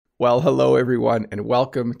Well, hello everyone, and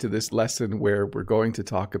welcome to this lesson where we're going to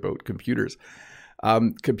talk about computers.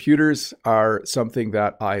 Computers are something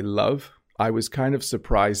that I love. I was kind of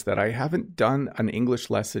surprised that I haven't done an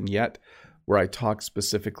English lesson yet where I talk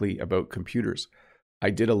specifically about computers.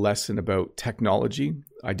 I did a lesson about technology.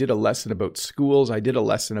 I did a lesson about schools. I did a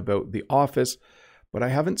lesson about the office, but I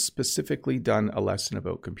haven't specifically done a lesson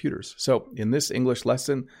about computers. So in this English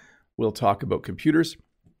lesson, we'll talk about computers.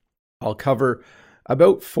 I'll cover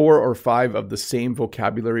about 4 or 5 of the same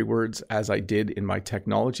vocabulary words as I did in my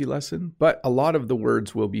technology lesson, but a lot of the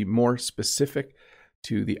words will be more specific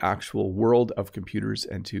to the actual world of computers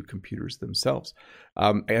and to computers themselves.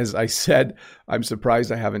 As I said, I'm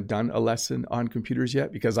surprised I haven't done a lesson on computers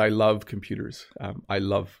yet because I love computers. I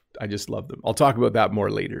just love them. I'll talk about that more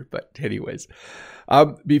later, but anyways.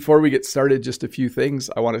 Before we get started, just a few things.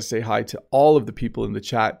 I want to say hi to all of the people in the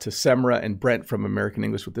chat, to Semra and Brent from American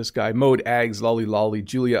English with This Guy, Mode Ags, Lolly Lolly,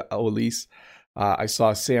 Julia Olise. I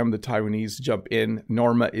saw Sam the Taiwanese jump in.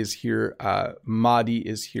 Norma is here. Madi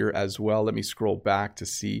is here as well. Let me scroll back to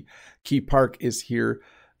see. Key Park is here.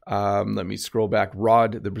 Let me scroll back.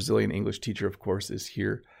 Rod, the Brazilian English teacher, of course, is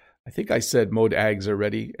here. I think I said Mode Ags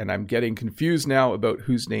already, and I'm getting confused now about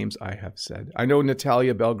whose names I have said. I know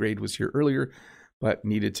Natalia Belgrade was here earlier, but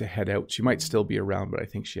needed to head out. She might still be around, but I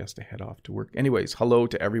think she has to head off to work. Anyways, hello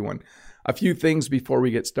to everyone. A few things before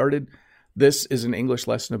we get started. This is an English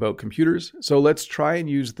lesson about computers, so let's try and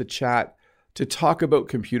use the chat to talk about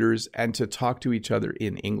computers and to talk to each other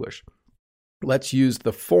in English. Let's use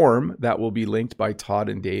the form that will be linked by Todd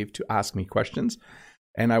and Dave to ask me questions,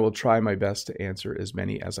 and I will try my best to answer as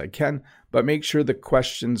many as I can, but make sure the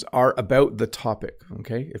questions are about the topic,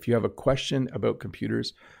 okay? If you have a question about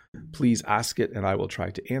computers, please ask it and I will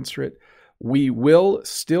try to answer it. We will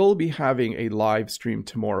still be having a live stream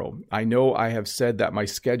tomorrow. I know I have said that my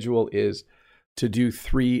schedule is to do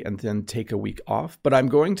 3 and then take a week off, but I'm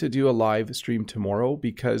going to do a live stream tomorrow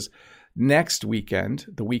because next weekend,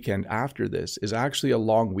 the weekend after this, is actually a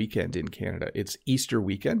long weekend in Canada. It's Easter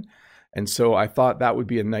weekend. And so I thought that would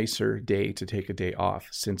be a nicer day to take a day off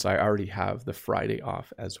since I already have the Friday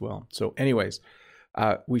off as well. So anyways,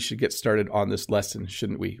 we should get started on this lesson,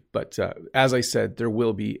 shouldn't we? But as I said, there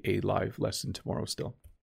will be a live lesson tomorrow still.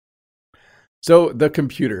 So the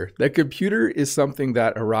computer is something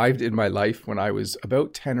that arrived in my life when I was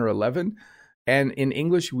about 10 or 11. And in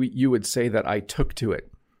English, you would say that I took to it.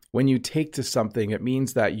 When you take to something, it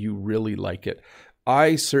means that you really like it.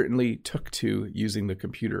 I certainly took to using the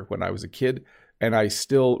computer when I was a kid, and I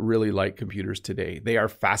still really like computers today. They are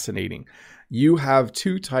fascinating. You have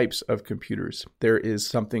 2 types of computers. There is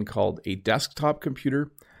something called a desktop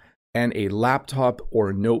computer and a laptop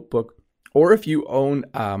or notebook. Or if you own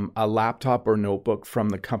a laptop or notebook from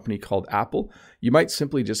the company called Apple, you might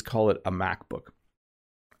simply just call it a MacBook.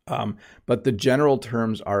 But the general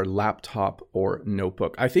terms are laptop or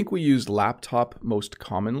notebook. I think we use laptop most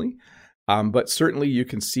commonly. But certainly you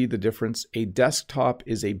can see the difference. A desktop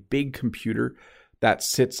is a big computer that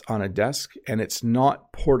sits on a desk and it's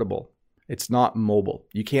not portable. It's not mobile.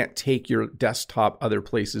 You can't take your desktop other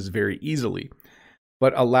places very easily.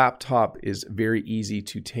 But a laptop is very easy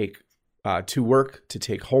to take to work, to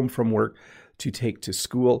take home from work, to take to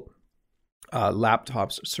school.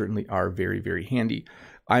 Laptops certainly are very, very handy.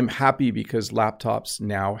 I'm happy because laptops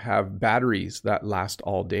now have batteries that last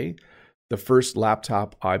all day. The first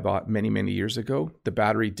laptop I bought many, many years ago, the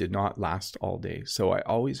battery did not last all day. So I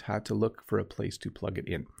always had to look for a place to plug it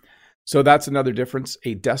in. So that's another difference.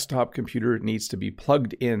 A desktop computer needs to be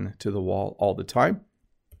plugged in to the wall all the time.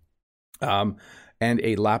 And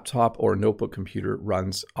a laptop or notebook computer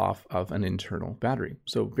runs off of an internal battery.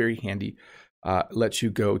 So very handy. Lets you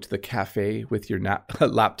go to the cafe with your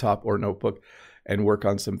laptop or notebook and work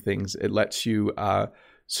on some things. It lets you...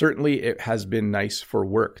 Certainly, it has been nice for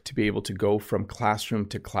work to be able to go from classroom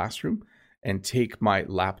to classroom and take my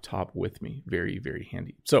laptop with me. Very, very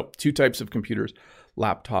handy. So 2 types of computers,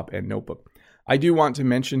 laptop and notebook. I do want to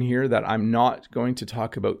mention here that I'm not going to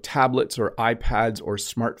talk about tablets or iPads or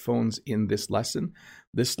smartphones in this lesson.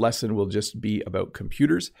 This lesson will just be about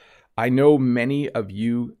computers. I know many of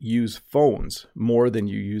you use phones more than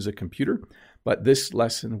you use a computer, but this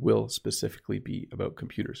lesson will specifically be about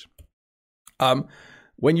computers.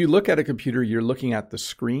 When you look at a computer, you're looking at the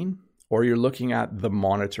screen or you're looking at the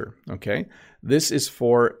monitor, okay? This is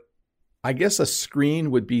for, I guess a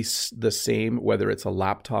screen would be the same whether it's a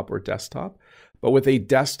laptop or desktop, but with a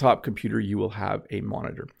desktop computer, you will have a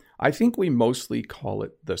monitor. I think we mostly call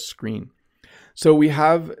it the screen. So we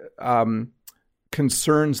have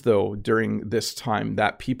concerns though during this time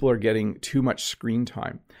that people are getting too much screen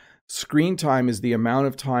time. Screen time is the amount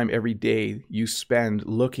of time every day you spend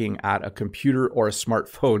looking at a computer or a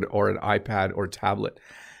smartphone or an iPad or tablet.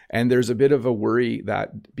 And there's a bit of a worry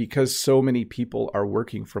that because so many people are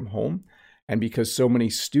working from home and because so many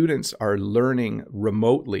students are learning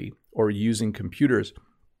remotely or using computers,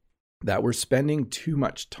 that we're spending too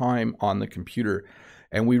much time on the computer.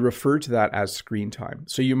 And we refer to that as screen time.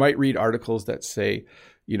 So you might read articles that say,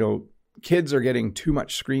 kids are getting too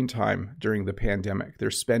much screen time during the pandemic.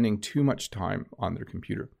 They're spending too much time on their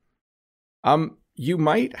computer. You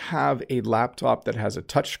might have a laptop that has a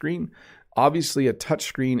touch screen. Obviously, a touch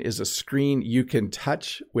screen is a screen you can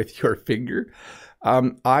touch with your finger.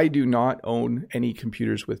 I do not own any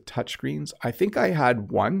computers with touch screens. I think I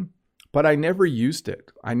had one, but I never used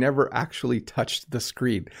it. I never actually touched the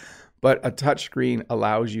screen. But a touch screen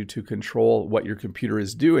allows you to control what your computer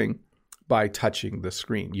is doing by touching the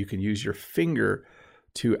screen. You can use your finger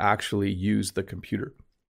to actually use the computer.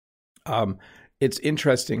 It's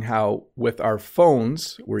interesting how with our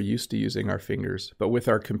phones, we're used to using our fingers, but with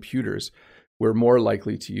our computers, we're more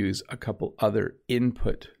likely to use a couple other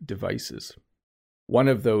input devices. One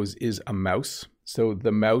of those is a mouse. So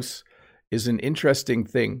the mouse is an interesting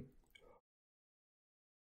thing.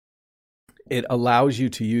 It allows you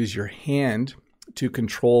to use your hand to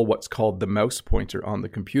control what's called the mouse pointer on the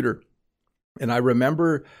computer. And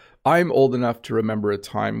I'm old enough to remember a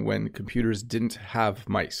time when computers didn't have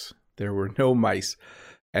mice. There were no mice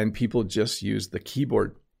and people just used the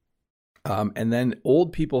keyboard. And then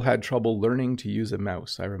old people had trouble learning to use a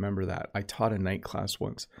mouse. I remember that. I taught a night class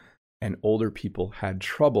once and older people had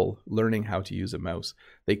trouble learning how to use a mouse.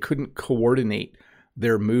 They couldn't coordinate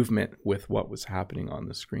their movement with what was happening on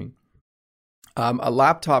the screen. A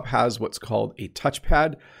laptop has what's called a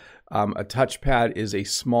touchpad. A touchpad is a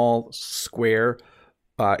small square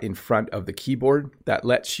in front of the keyboard that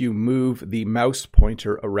lets you move the mouse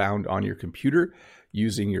pointer around on your computer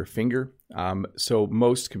using your finger. So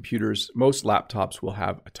most laptops will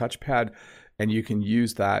have a touchpad, and you can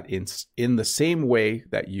use that in the same way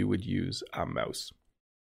that you would use a mouse.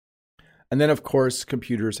 And then, of course,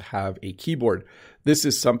 computers have a keyboard. This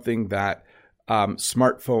is something that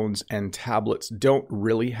smartphones and tablets don't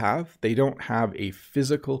really have. They don't have a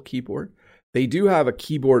physical keyboard. They do have a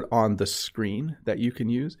keyboard on the screen that you can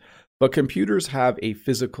use, but computers have a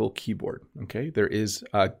physical keyboard. Okay, there is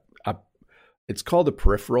it's called a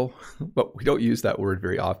peripheral, but we don't use that word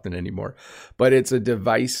very often anymore. But it's a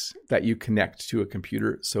device that you connect to a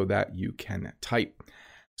computer so that you can type.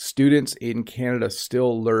 Students in Canada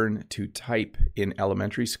still learn to type in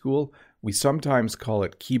elementary school. We sometimes call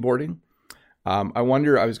it keyboarding. I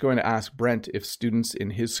was going to ask Brent if students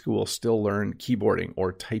in his school still learn keyboarding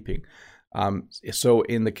or typing. So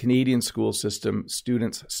in the Canadian school system,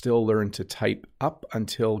 students still learn to type up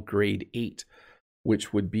until grade 8,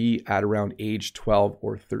 which would be at around age 12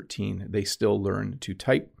 or 13. They still learn to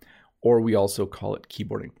type, or we also call it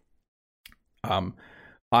keyboarding.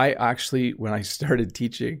 I actually, when I started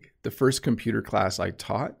teaching, the first computer class I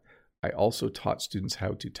taught, I also taught students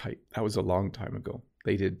how to type. That was a long time ago.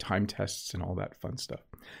 They did time tests and all that fun stuff.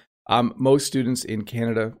 Most students in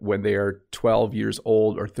Canada, when they are 12 years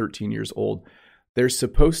old or 13 years old, they're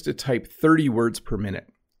supposed to type 30 words per minute.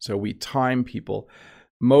 So we time people.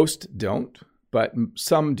 Most don't, but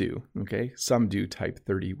some do. Okay, some do type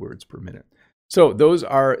 30 words per minute. So those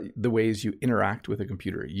are the ways you interact with a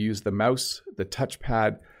computer. You use the mouse, the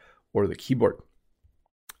touchpad, or the keyboard.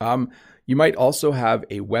 You might also have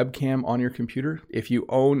a webcam on your computer. If you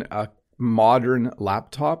own a modern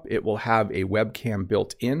laptop, it will have a webcam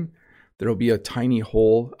built in. There will be a tiny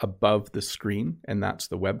hole above the screen, and that's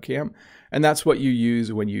the webcam. And that's what you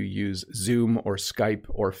use when you use Zoom or Skype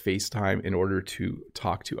or FaceTime in order to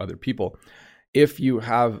talk to other people. If you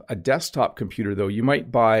have a desktop computer, though, you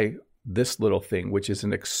might buy this little thing, which is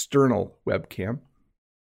an external webcam,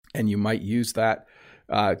 and you might use that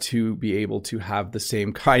to be able to have the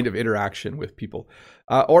same kind of interaction with people.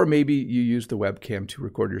 Or maybe you use the webcam to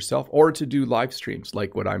record yourself or to do live streams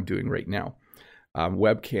like what I'm doing right now.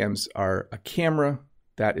 Webcams are a camera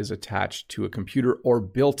that is attached to a computer or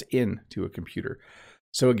built in to a computer.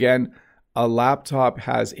 So again, a laptop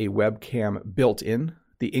has a webcam built in.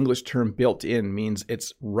 The English term built in means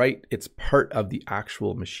it's part of the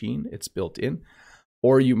actual machine. It's built in.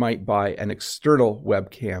 Or you might buy an external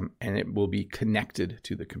webcam and it will be connected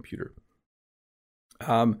to the computer.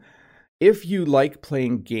 If you like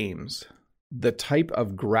playing games, the type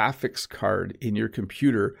of graphics card in your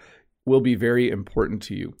computer will be very important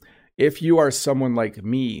to you. If you are someone like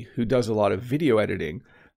me who does a lot of video editing,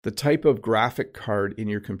 the type of graphic card in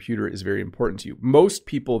your computer is very important to you. Most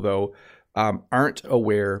people, though, aren't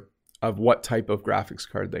aware of what type of graphics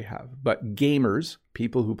card they have. But gamers,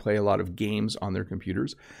 people who play a lot of games on their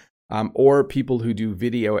computers, or people who do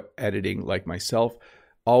video editing like myself,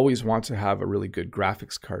 always want to have a really good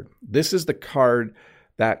graphics card. This is the card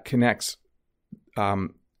that connects,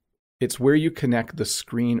 it's where you connect the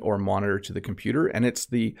screen or monitor to the computer, and it's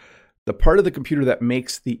the part of the computer that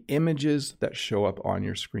makes the images that show up on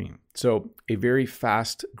your screen. So a very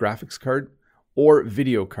fast graphics card or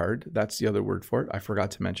video card, that's the other word for it. I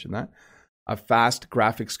forgot to mention that. A fast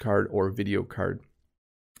graphics card or video card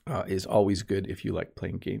is always good if you like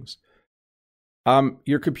playing games.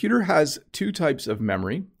 Your computer has two types of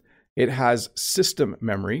memory. It has system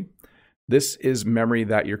memory. This is memory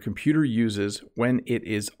that your computer uses when it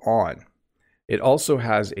is on. It also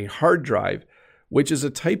has a hard drive, which is a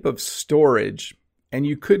type of storage, and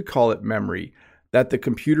you could call it memory, that the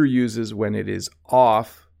computer uses when it is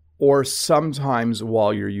off, or sometimes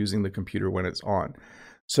while you're using the computer when it's on.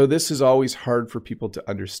 So this is always hard for people to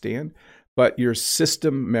understand, but your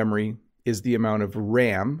system memory is the amount of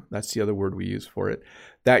RAM, that's the other word we use for it,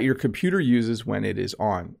 that your computer uses when it is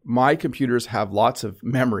on. My computers have lots of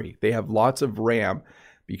memory. They have lots of RAM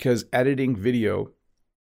because editing video,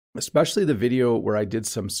 especially the video where I did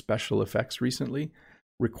some special effects recently,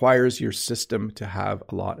 requires your system to have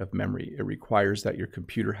a lot of memory. It requires that your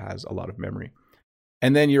computer has a lot of memory.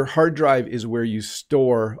 And then your hard drive is where you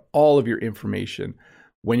store all of your information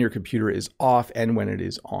when your computer is off and when it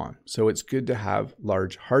is on. So it's good to have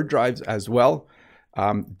large hard drives as well,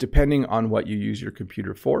 depending on what you use your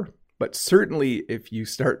computer for. But certainly if you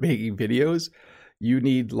start making videos, you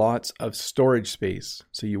need lots of storage space.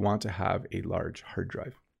 So you want to have a large hard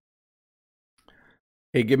drive.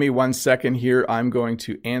 Hey, give me 1 second here. I'm going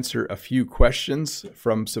to answer a few questions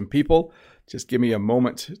from some people. Just give me a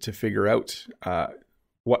moment to figure out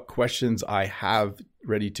what questions I have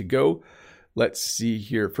ready to go. Let's see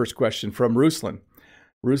here. First question from Ruslan.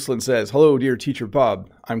 Ruslan says, hello, dear Teacher Bob.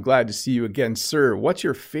 I'm glad to see you again, sir. What's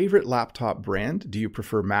your favorite laptop brand? Do you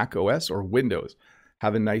prefer Mac OS or Windows?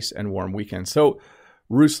 Have a nice and warm weekend. So,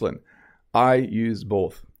 Ruslan, I use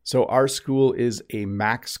both. So our school is a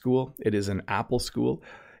Mac school. It is an Apple school.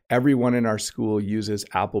 Everyone in our school uses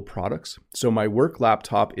Apple products. So my work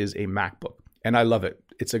laptop is a MacBook, and I love it.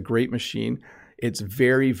 It's a great machine. It's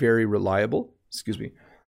very, very reliable. Excuse me.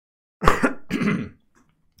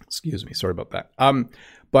 Excuse me. Sorry about that.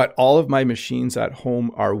 But all of my machines at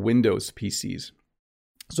home are Windows PCs.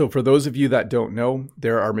 So for those of you that don't know,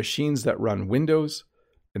 there are machines that run Windows,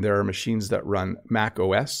 and there are machines that run Mac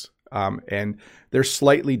OS. And they're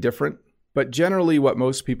slightly different, but generally what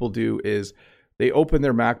most people do is they open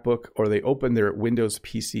their MacBook or they open their Windows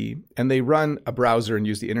PC and they run a browser and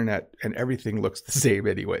use the internet, and everything looks the same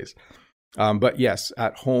anyways. But yes,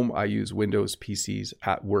 at home, I use Windows PCs.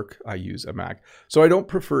 At work, I use a Mac. So I don't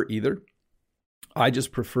prefer either. I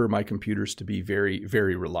just prefer my computers to be very,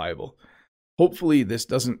 very reliable. Hopefully this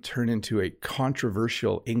doesn't turn into a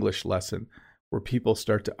controversial English lesson where people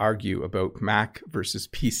start to argue about Mac versus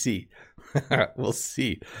PC. We'll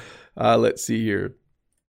see. Let's see here.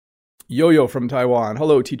 Yo-Yo from Taiwan.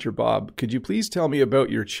 Hello, Teacher Bob. Could you please tell me about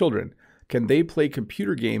your children? Can they play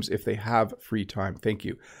computer games if they have free time? Thank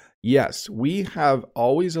you. Yes, we have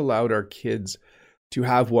always allowed our kids to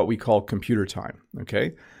have what we call computer time,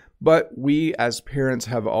 okay? But we as parents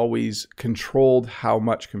have always controlled how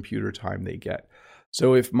much computer time they get.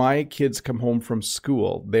 So if my kids come home from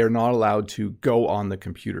school, they're not allowed to go on the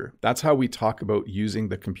computer. That's how we talk about using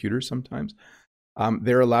the computer sometimes.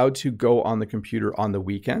 They're allowed to go on the computer on the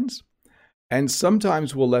weekends. And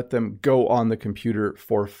sometimes we'll let them go on the computer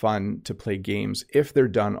for fun to play games if they're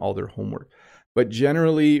done all their homework. But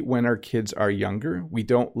generally, when our kids are younger, we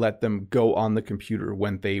don't let them go on the computer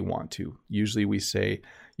when they want to. Usually we say,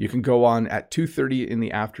 you can go on at 2:30 in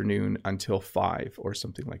the afternoon until 5 or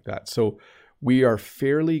something like that. So we are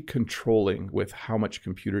fairly controlling with how much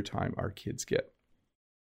computer time our kids get.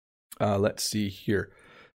 Let's see here.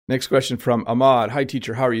 Next question from Ahmad. Hi,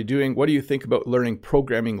 teacher. How are you doing? What do you think about learning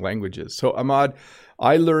programming languages? So, Ahmad,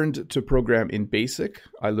 I learned to program in BASIC.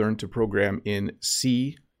 I learned to program in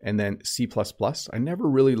C and then C++. I never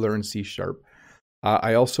really learned C#.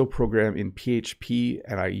 I also program in PHP,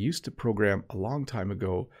 and I used to program a long time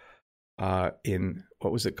ago in,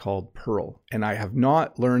 what was it called? Perl. And I have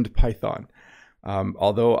not learned Python.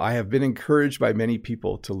 Although I have been encouraged by many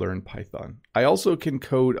people to learn Python. I also can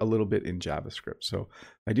code a little bit in JavaScript, so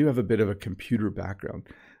I do have a bit of a computer background.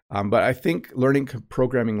 But I think learning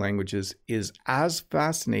programming languages is as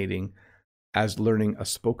fascinating as learning a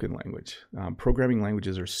spoken language. Programming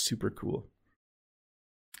languages are super cool.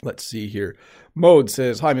 Let's see here. Mode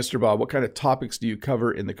says, hi, Mr. Bob. What kind of topics do you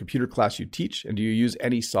cover in the computer class you teach? And do you use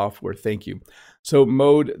any software? Thank you. So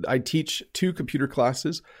Mode, I teach 2 computer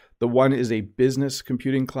classes. The one is a business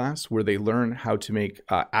computing class where they learn how to make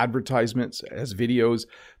advertisements as videos.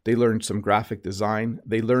 They learn some graphic design.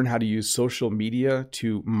 They learn how to use social media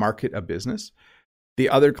to market a business. The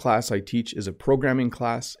other class I teach is a programming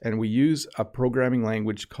class, and we use a programming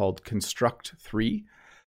language called Construct 3,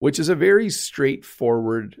 which is a very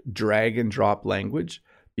straightforward drag and drop language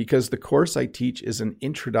because the course I teach is an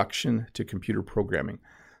introduction to computer programming.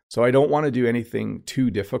 So I don't want to do anything too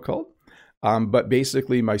difficult, but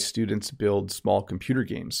basically my students build small computer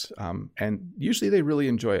games, and usually they really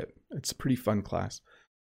enjoy it. It's a pretty fun class.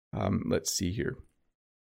 Let's see here.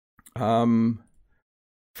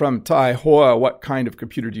 From Tai Hoa, what kind of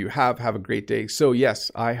computer do you have? Have a great day. So yes,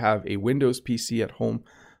 I have a Windows PC at home.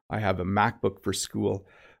 I have a MacBook for school.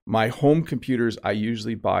 My home computers I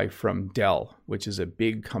usually buy from Dell, which is a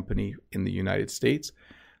big company in the United States.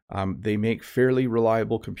 They make fairly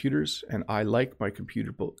reliable computers, and I like my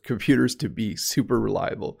computers to be super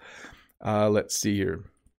reliable. Let's see here.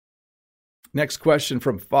 Next question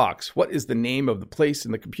from Fox. What is the name of the place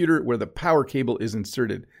in the computer where the power cable is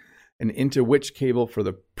inserted, and into which cable for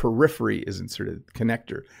the periphery is inserted,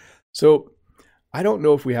 connector? So I don't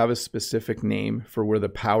know if we have a specific name for where the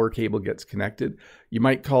power cable gets connected. You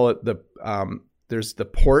might call it there's the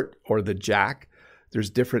port or the jack. There's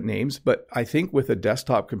different names, but I think with a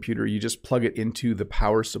desktop computer, you just plug it into the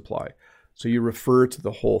power supply. So you refer to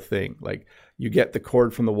the whole thing. Like you get the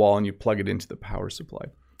cord from the wall and you plug it into the power supply.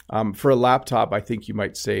 For a laptop, I think you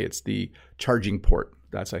might say it's the charging port.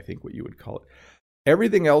 That's, I think, what you would call it.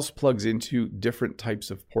 Everything else plugs into different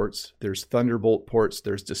types of ports. There's Thunderbolt ports,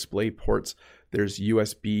 there's display ports, there's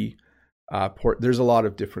USB port. There's a lot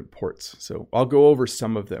of different ports. So I'll go over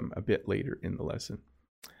some of them a bit later in the lesson.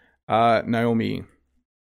 Naomi,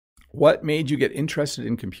 what made you get interested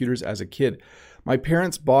in computers as a kid? My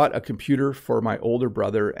parents bought a computer for my older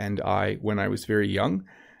brother and I when I was very young.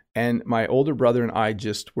 And my older brother and I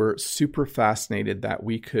just were super fascinated that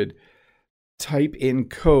we could type in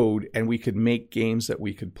code and we could make games that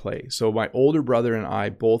we could play. So my older brother and I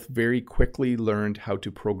both very quickly learned how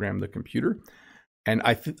to program the computer. And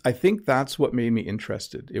I think that's what made me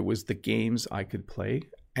interested. It was the games I could play.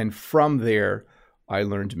 And from there, I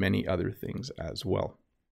learned many other things as well.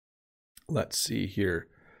 Let's see here.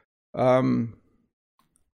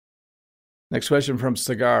 Next question from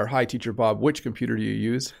Sagar. Hi, Teacher Bob. Which computer do you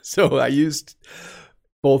use? So I used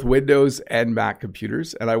both Windows and Mac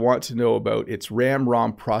computers, and I want to know about its RAM,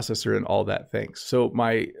 ROM, processor, and all that. Thanks. So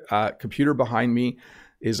my computer behind me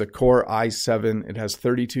is a Core i7. It has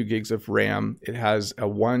 32 gigs of RAM. It has a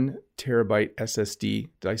 1 terabyte SSD.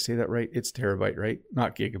 Did I say that right? It's terabyte, right?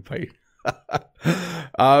 Not gigabyte.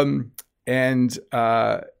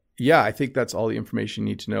 Yeah, I think that's all the information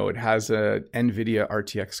you need to know. It has a NVIDIA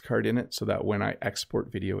RTX card in it so that when I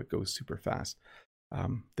export video, it goes super fast.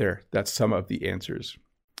 That's some of the answers.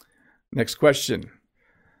 Next question.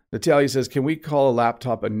 Natalia says, can we call a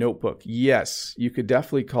laptop a notebook? Yes, you could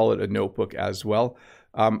definitely call it a notebook as well.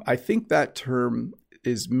 I think that term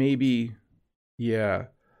is maybe,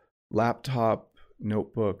 laptop,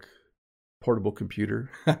 notebook, portable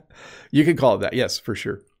computer. You can call it that. Yes, for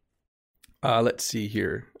sure. Let's see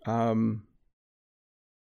here.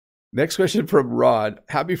 Next question from Rod.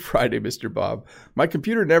 Happy Friday, Mr. Bob. My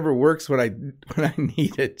computer never works when I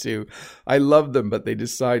need it to. I love them, but they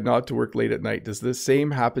decide not to work late at night. Does the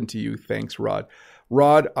same happen to you? Thanks, Rod.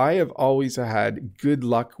 Rod, I have always had good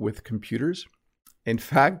luck with computers. In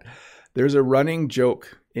fact, there's a running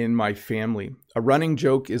joke in my family. A running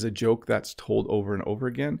joke is a joke that's told over and over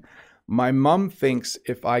again. My mom thinks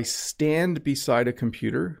if I stand beside a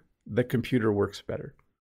computer, the computer works better.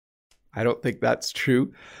 I don't think that's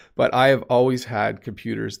true, but I have always had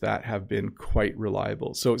computers that have been quite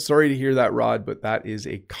reliable. So sorry to hear that, Rod, but that is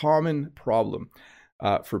a common problem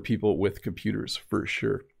for people with computers for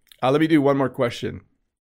sure. Let me do one more question.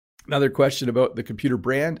 Another question about the computer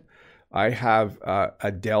brand. I have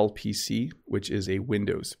a Dell PC, which is a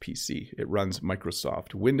Windows PC. It runs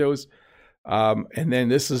Microsoft Windows. And then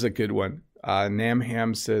this is a good one.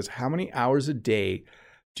 Namham says, how many hours a day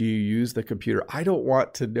do you use the computer? I don't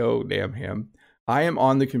want to know, Namham. I am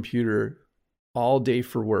on the computer all day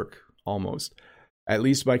for work, almost. At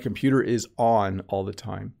least my computer is on all the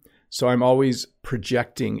time. So I'm always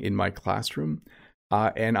projecting in my classroom.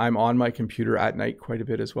 And I'm on my computer at night quite a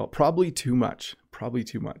bit as well. Probably too much.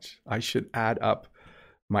 I should add up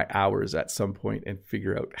my hours at some point and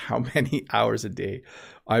figure out how many hours a day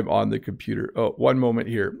I'm on the computer. Oh, one moment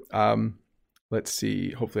here. Let's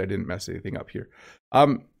see. Hopefully I didn't mess anything up here.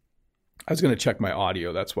 I was going to check my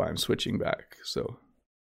audio. That's why I'm switching back. So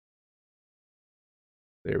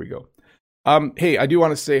there we go. Hey, I do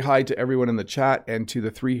want to say hi to everyone in the chat and to the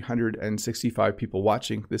 365 people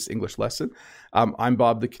watching this English lesson. I'm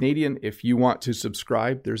Bob the Canadian. If you want to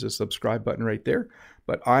subscribe, there's a subscribe button right there.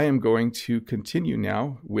 But I am going to continue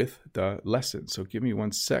now with the lesson. So give me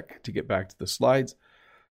one sec to get back to the slides.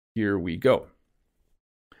 Here we go.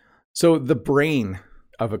 So the brain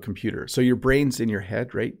of a computer. So your brain's in your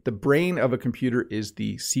head, right? The brain of a computer is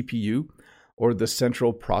the CPU, or the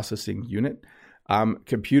central processing unit.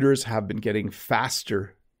 Computers have been getting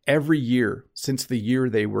faster every year since the year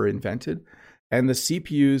they were invented, and the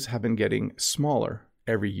CPUs have been getting smaller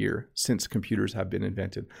every year since computers have been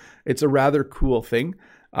invented. It's a rather cool thing,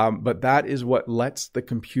 but that is what lets the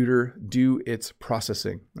computer do its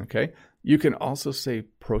processing, okay? You can also say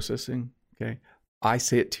processing, okay? I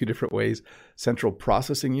say it two different ways: central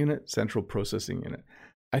processing unit, central processing unit.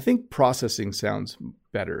 I think processing sounds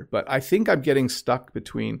better, but I think I'm getting stuck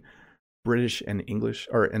between British and English,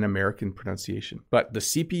 or an American pronunciation. But the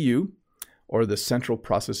CPU, or the central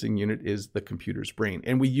processing unit, is the computer's brain.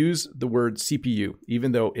 And we use the word CPU,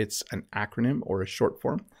 even though it's an acronym or a short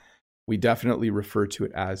form. We definitely refer to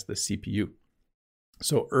it as the CPU.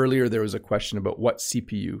 So earlier there was a question about what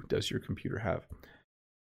CPU does your computer have?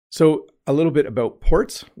 So a little bit about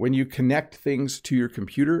ports. When you connect things to your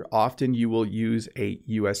computer, often you will use a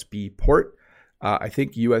USB port. I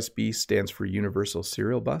think USB stands for Universal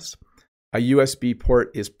Serial Bus. A USB port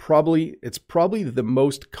is probably the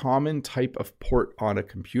most common type of port on a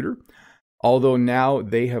computer, although now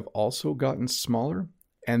they have also gotten smaller,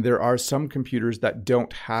 and there are some computers that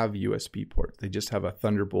don't have USB ports. They just have a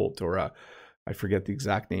Thunderbolt, or I forget the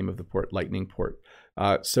exact name of the port, Lightning port.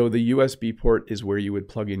 So the USB port is where you would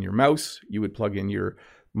plug in your mouse, you would plug in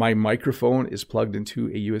my microphone is plugged into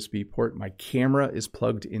a USB port. My camera is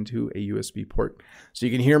plugged into a USB port. So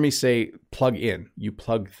you can hear me say plug in. You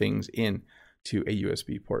plug things in to a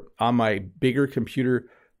USB port. On my bigger computer,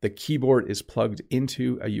 the keyboard is plugged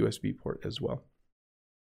into a USB port as well.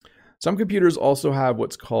 Some computers also have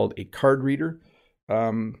what's called a card reader.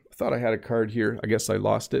 I thought I had a card here. I guess I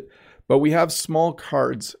lost it. But we have small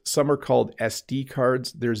cards. Some are called SD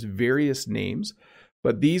cards. There's various names.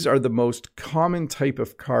 But these are the most common type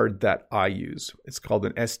of card that I use. It's called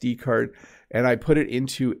an SD card, and I put it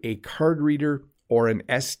into a card reader or an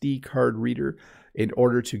SD card reader in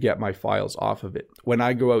order to get my files off of it. When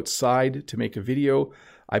I go outside to make a video,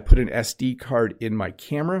 I put an SD card in my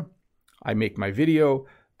camera, I make my video,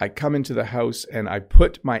 I come into the house and I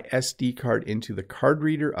put my SD card into the card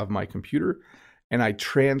reader of my computer, and I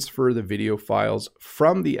transfer the video files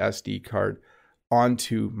from the SD card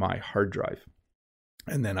onto my hard drive.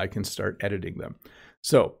 And then I can start editing them.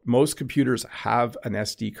 So most computers have an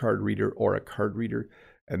SD card reader or a card reader,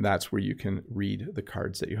 and that's where you can read the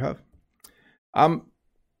cards that you have.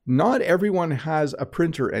 Not everyone has a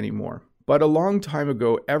printer anymore, but a long time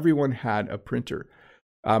ago, everyone had a printer.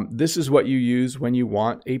 This is what you use when you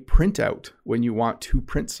want a printout, when you want to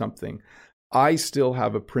print something. I still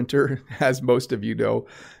have a printer, as most of you know,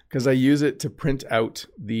 because I use it to print out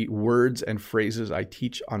the words and phrases I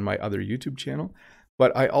teach on my other YouTube channel.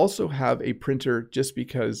 But I also have a printer just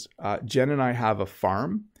because Jen and I have a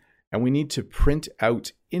farm, and we need to print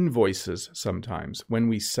out invoices sometimes. When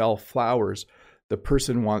we sell flowers, the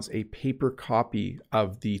person wants a paper copy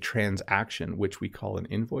of the transaction, which we call an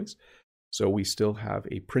invoice. So we still have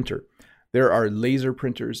a printer. There are laser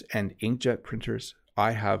printers and inkjet printers.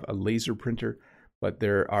 I have a laser printer, but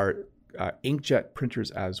there are inkjet printers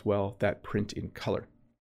as well that print in color.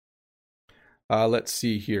 Let's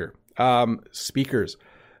see here. Speakers.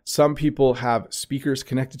 Some people have speakers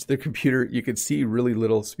connected to their computer. You can see really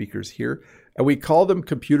little speakers here. And we call them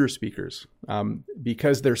computer speakers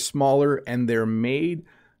because they're smaller and they're made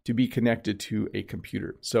to be connected to a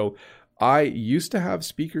computer. So I used to have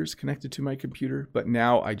speakers connected to my computer, but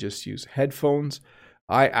now I just use headphones.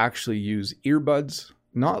 I actually use earbuds,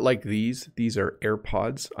 not like these. These are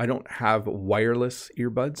AirPods. I don't have wireless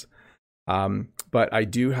earbuds. But I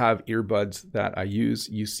do have earbuds that I use.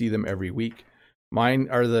 You see them every week. Mine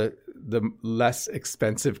are the less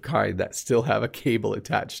expensive kind that still have a cable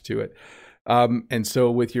attached to it. And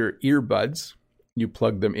so with your earbuds, you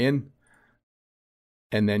plug them in,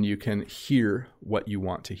 and then you can hear what you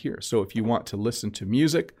want to hear. So if you want to listen to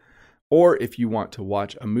music, or if you want to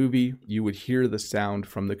watch a movie, you would hear the sound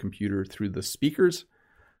from the computer through the speakers,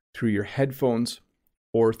 through your headphones,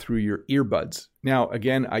 or through your earbuds. Now,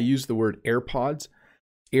 again, I use the word AirPods.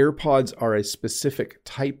 AirPods are a specific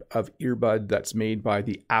type of earbud that's made by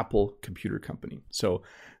the Apple computer company. So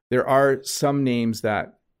there are some names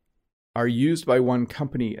that are used by one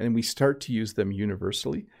company and we start to use them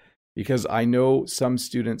universally, because I know some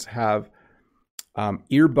students have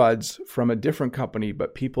earbuds from a different company,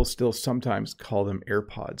 but people still sometimes call them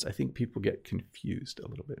AirPods. I think people get confused a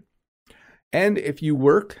little bit. And if you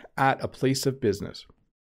work at a place of business,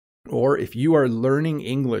 or if you are learning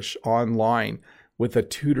English online with a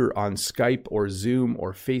tutor on Skype or Zoom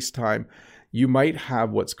or FaceTime, you might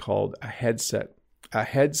have what's called a headset. A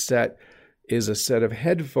headset is a set of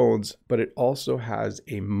headphones, but it also has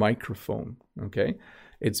a microphone, okay?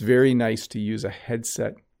 It's very nice to use a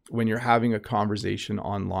headset when you're having a conversation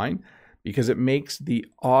online because it makes the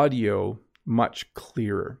audio much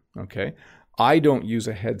clearer, okay? I don't use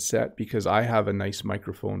a headset because I have a nice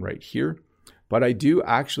microphone right here, but I do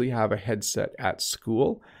actually have a headset at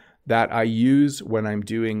school that I use when I'm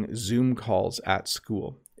doing Zoom calls at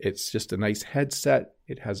school. It's just a nice headset.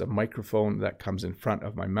 It has a microphone that comes in front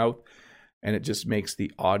of my mouth, and it just makes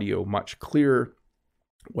the audio much clearer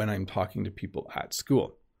when I'm talking to people at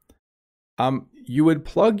school. You would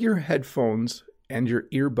plug your headphones and your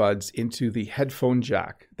earbuds into the headphone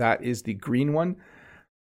jack. That is the green one.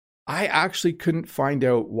 I actually couldn't find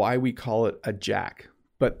out why we call it a jack,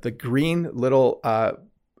 but the green little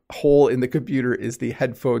hole in the computer is the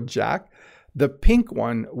headphone jack. The pink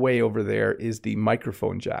one way over there is the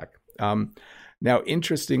microphone jack. Now,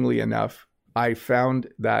 interestingly enough, I found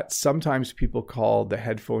that sometimes people call the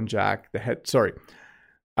headphone jack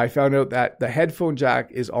I found out that the headphone jack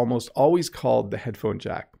is almost always called the headphone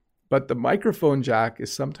jack, but the microphone jack is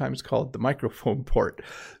sometimes called the microphone port.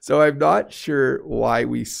 So I'm not sure why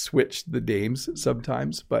we switched the names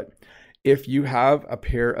sometimes, but if you have a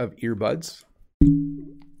pair of earbuds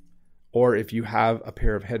or if you have a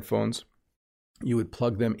pair of headphones, you would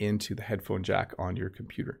plug them into the headphone jack on your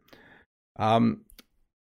computer.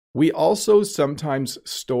 We also sometimes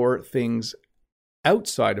store things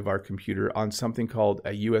outside of our computer on something called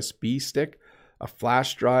a USB stick, a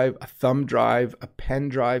flash drive, a thumb drive, a pen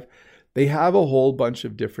drive. They have a whole bunch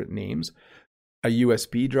of different names. A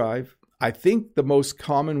USB drive. I think the most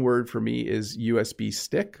common word for me is USB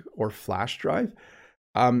stick or flash drive.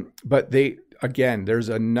 But there's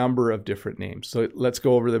a number of different names. So let's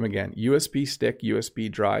go over them again. USB stick,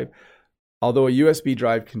 USB drive. Although a USB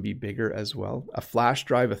drive can be bigger as well. A flash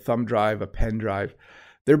drive, a thumb drive, a pen drive.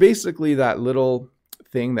 They're basically that little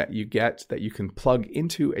thing that you get that you can plug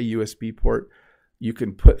into a USB port. You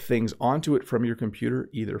can put things onto it from your computer,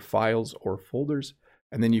 either files or folders,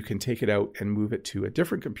 and then you can take it out and move it to a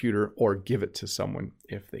different computer or give it to someone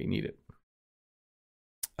if they need it.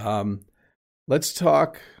 Let's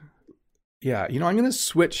talk. I'm going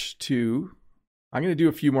to do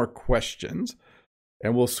a few more questions,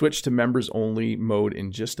 and we'll switch to members only mode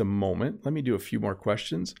in just a moment. Let me do a few more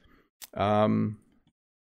questions.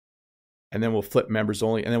 And then we'll flip members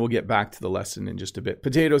only, and then we'll get back to the lesson in just a bit.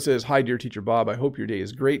 Potato says, "Hi, dear Teacher Bob. I hope your day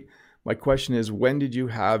is great. My question is, when did you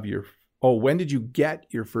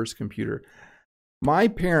get your first computer?" My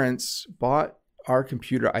parents bought our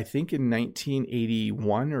computer, I think in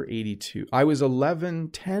 1981 or 82. I was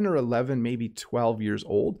 10 or 11, maybe 12 years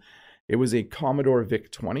old. It was a Commodore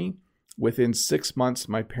VIC-20. Within 6 months,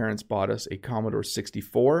 my parents bought us a Commodore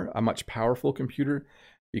 64, a much powerful computer,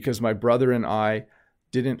 because my brother and I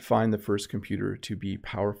didn't find the first computer to be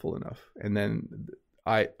powerful enough. And then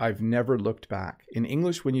I've never looked back. In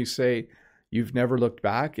English, when you say you've never looked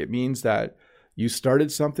back, it means that you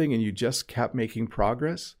started something and you just kept making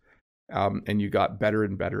progress, and you got better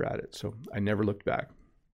and better at it. So I never looked back.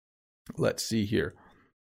 Let's see here.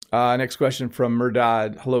 Next question from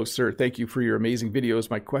Murdad. "Hello, sir. Thank you for your amazing videos.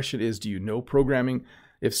 My question is, do you know programming?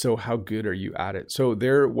 If so, how good are you at it?" So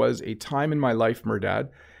there was a time in my life, Murdad,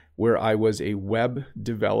 where I was a web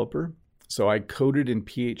developer. So I coded in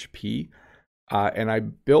PHP, and I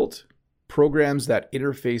built programs that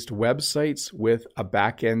interfaced websites with a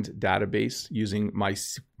backend database using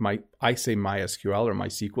MySQL or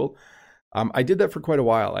MySQL. I did that for quite a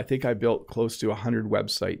while. I think I built close to 100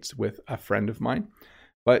 websites with a friend of mine,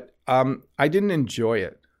 but I didn't enjoy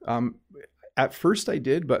it. At first I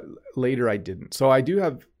did, but later I didn't. So I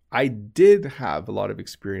did have a lot of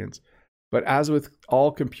experience. But as with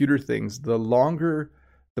all computer things, the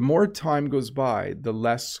more time goes by, the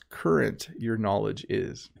less current your knowledge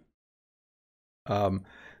is.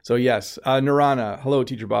 So yes, Narana, "Hello,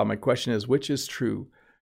 Teacher Bob. My question is, which is true,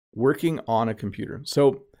 working on a computer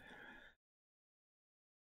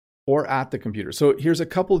or at the computer?" So here's a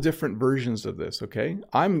couple different versions of this, okay?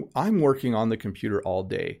 I'm working on the computer all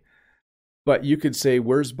day, but you could say,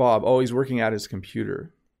 "Where's Bob?" "Oh, he's working at his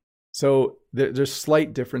computer." So there's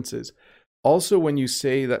slight differences. Also, when you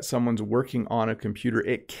say that someone's working on a computer,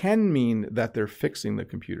 it can mean that they're fixing the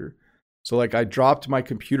computer. So like I dropped my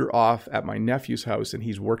computer off at my nephew's house and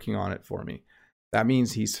he's working on it for me. That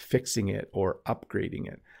means he's fixing it or upgrading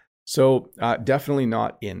it. So definitely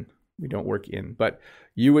not in. We don't work in. But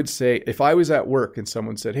you would say, if I was at work and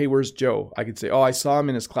someone said, hey, where's Joe? I could say, oh, I saw him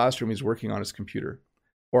in his classroom. He's working on his computer.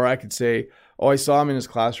 Or I could say, oh, I saw him in his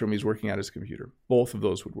classroom. He's working at his computer. Both of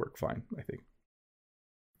those would work fine, I think.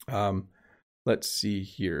 Let's see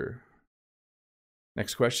here.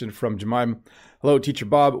 Next question from Jemima. Hello, Teacher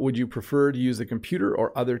Bob. Would you prefer to use the computer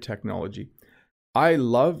or other technology? I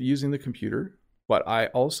love using the computer, but I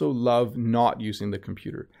also love not using the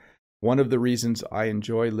computer. One of the reasons I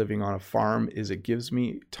enjoy living on a farm is it gives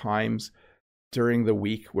me times during the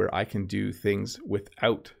week where I can do things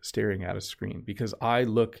without staring at a screen, because I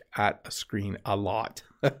look at a screen a lot.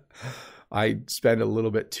 I spend a little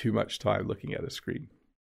bit too much time looking at a screen.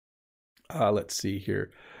 Let's see here.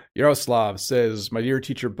 Yaroslav says, my dear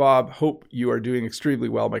Teacher Bob, hope you are doing extremely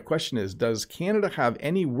well. My question is, does Canada have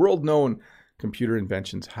any world-known computer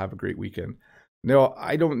inventions? Have a great weekend. No,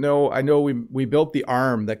 I don't know. I know we built the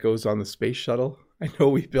arm that goes on the space shuttle. I know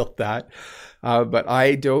we built that, but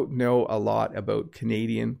I don't know a lot about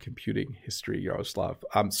Canadian computing history, Yaroslav.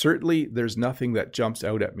 Certainly, there's nothing that jumps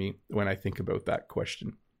out at me when I think about that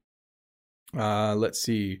question. Let's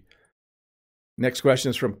see. Next question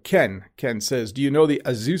is from Ken. Ken says, do you know the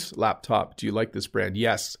Asus laptop? Do you like this brand?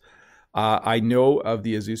 Yes, I know of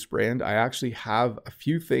the Asus brand. I actually have a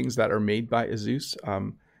few things that are made by Asus.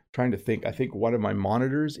 Trying to think. I think one of my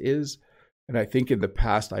monitors is, and I think in the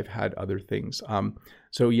past I've had other things.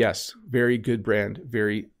 So yes, very good brand,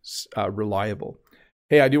 very reliable.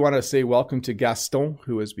 Hey, I do want to say welcome to Gaston,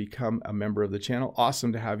 who has become a member of the channel.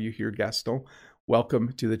 Awesome to have you here, Gaston.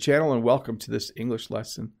 Welcome to the channel and welcome to this English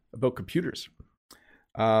lesson about computers.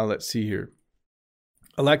 Let's see here.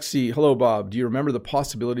 Alexi, hello, Bob. Do you remember the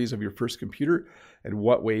possibilities of your first computer and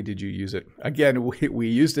what way did you use it? Again, we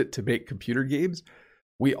used it to make computer games.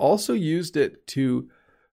 We also used it to,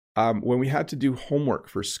 when we had to do homework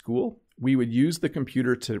for school, we would use the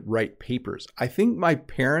computer to write papers. I think my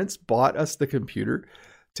parents bought us the computer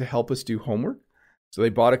to help us do homework. So they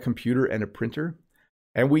bought a computer and a printer.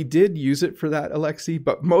 And we did use it for that, Alexi,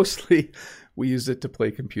 but mostly we used it to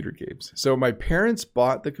play computer games. So my parents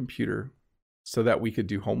bought the computer so that we could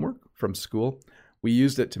do homework from school. We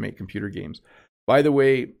used it to make computer games. By the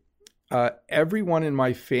way, everyone in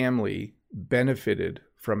my family benefited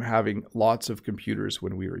from having lots of computers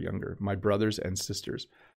when we were younger. My brothers and sisters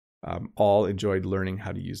all enjoyed learning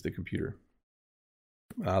how to use the computer.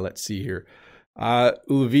 Let's see here.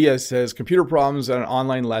 Ulvia says, computer problems on an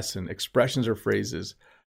online lesson, expressions or phrases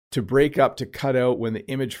to break up, to cut out when the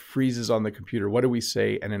image freezes on the computer. What do we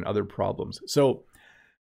say? And in other problems. So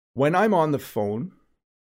when I'm on the phone,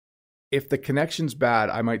 if the connection's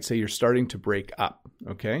bad, I might say you're starting to break up.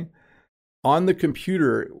 Okay. On the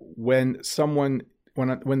computer, when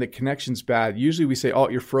the connection's bad, usually we say, oh,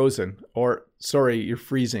 you're frozen, or sorry, you're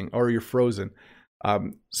freezing, or you're frozen.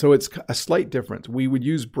 So it's a slight difference. We would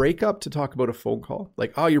use break up to talk about a phone call,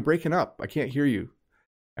 like, oh, you're breaking up, I can't hear you.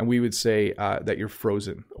 And we would say that you're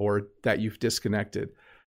frozen or that you've disconnected.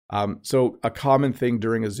 So a common thing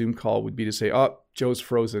during a Zoom call would be to say, oh, Joe's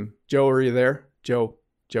frozen. Joe, are you there? Joe.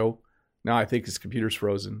 No, I think his computer's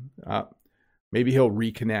frozen. Maybe he'll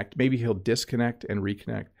reconnect. Maybe he'll disconnect and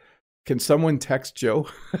reconnect. Can someone text Joe?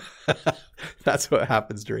 That's what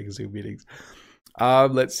happens during Zoom meetings.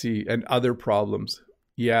 Let's see. And other problems.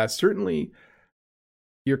 Yeah, certainly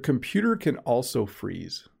your computer can also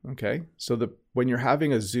freeze. Okay. So when you're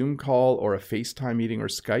having a Zoom call or a FaceTime meeting or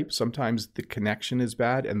Skype, sometimes the connection is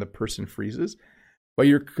bad and the person freezes. But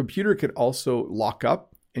your computer can also lock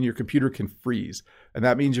up and your computer can freeze. And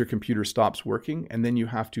that means your computer stops working and then you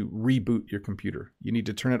have to reboot your computer. You need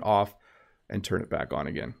to turn it off and turn it back on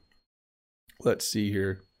again. Let's see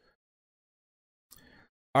here.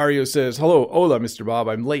 Ario says, hello, hola, Mr. Bob.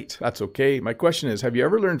 I'm late. That's okay. My question is, have you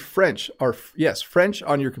ever learned French? Yes, French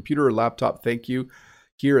on your computer or laptop. Thank you.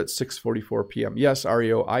 Here at 6:44 p.m. Yes,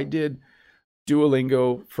 Ario, I did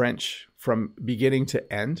Duolingo French from beginning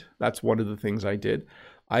to end. That's one of the things I did.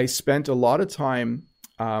 I spent a lot of time.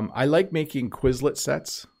 I like making Quizlet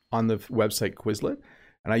sets on the website Quizlet,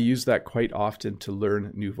 and I use that quite often to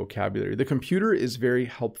learn new vocabulary. The computer is very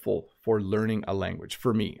helpful for learning a language.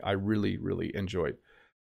 For me, I really, really enjoyed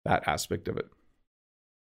that aspect of it.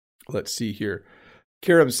 Let's see here.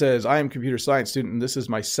 Karam says, I am a computer science student and this is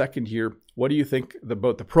my second year. What do you think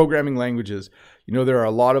about the programming languages? You know, there are a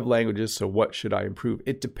lot of languages, so what should I improve?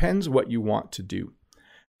 It depends what you want to do.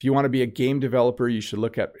 If you want to be a game developer, you should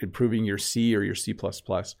look at improving your C or your C++.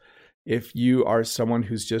 If you are someone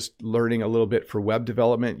who's just learning a little bit for web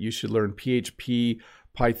development, you should learn PHP,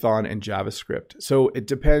 Python, and JavaScript. So it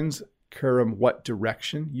depends, Karam, what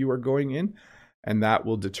direction you are going in, and that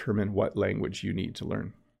will determine what language you need to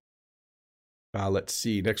learn. Let's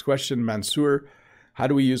see. Next question, Mansoor. How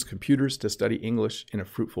do we use computers to study English in a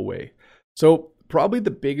fruitful way? So probably the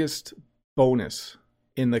biggest bonus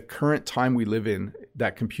in the current time we live in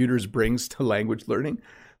that computers brings to language learning,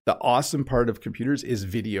 the awesome part of computers is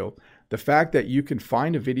video. The fact that you can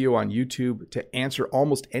find a video on YouTube to answer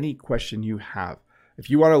almost any question you have. If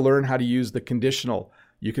you want to learn how to use the conditional,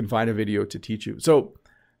 you can find a video to teach you. So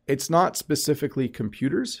it's not specifically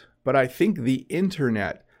computers, but I think the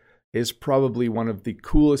internet is probably one of the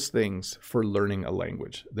coolest things for learning a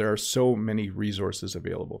language. There are so many resources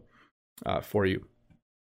available for you.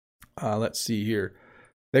 Let's see here.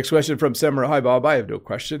 Next question from Semra. Hi, Bob. I have no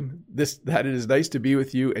question. That it is nice to be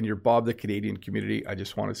with you and your Bob the Canadian community. I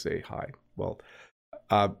just want to say hi. Well,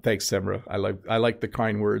 thanks, Semra. I like the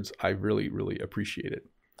kind words. I really, really appreciate it.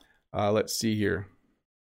 Let's see here.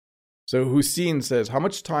 So Hussein says, how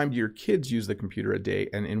much time do your kids use the computer a day,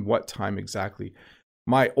 and in what time exactly?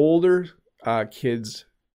 My older kids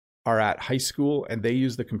are at high school and they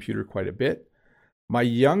use the computer quite a bit. My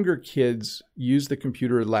younger kids use the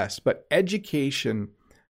computer less, but education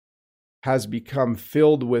has become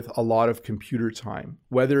filled with a lot of computer time.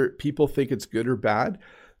 Whether people think it's good or bad,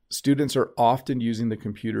 students are often using the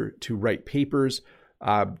computer to write papers,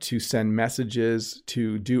 to send messages,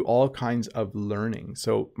 to do all kinds of learning.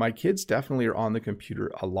 So my kids definitely are on the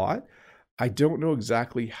computer a lot. I don't know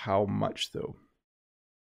exactly how much though.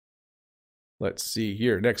 Let's see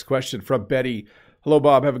here. Next question from Betty. Hello,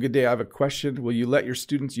 Bob. Have a good day. I have a question. Will you let your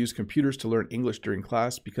students use computers to learn English during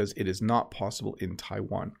class? Because it is not possible in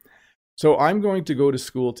Taiwan. So I'm going to go to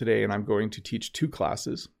school today and I'm going to teach two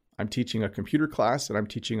classes. I'm teaching a computer class and I'm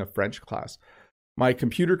teaching a French class. My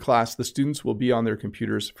computer class, the students will be on their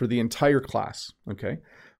computers for the entire class. Okay.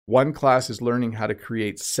 One class is learning how to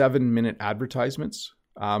create 7-minute advertisements.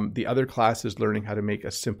 The other class is learning how to make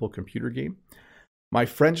a simple computer game. My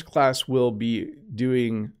French class will be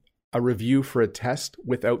doing a review for a test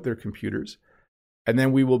without their computers. And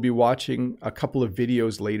then we will be watching a couple of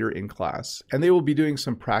videos later in class. And they will be doing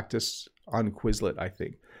some practice on Quizlet, I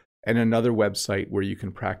think, and another website where you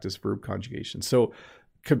can practice verb conjugation. So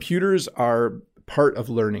computers are part of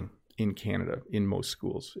learning in Canada in most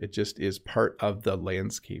schools. It just is part of the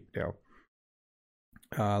landscape now.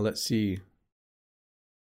 Let's see.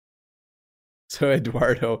 So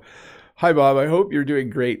Eduardo, hi, Bob. I hope you're doing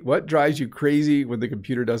great. What drives you crazy when the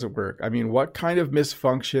computer doesn't work? I mean, what kind of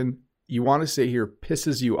misfunction, you want to say here,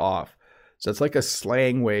 pisses you off? So it's like a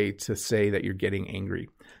slang way to say that you're getting angry.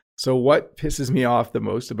 So what pisses me off the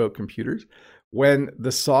most about computers? When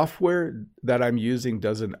the software that I'm using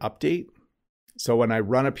doesn't update. So when I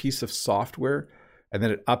run a piece of software and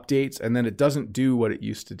then it updates and then it doesn't do what it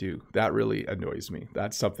used to do, that really annoys me.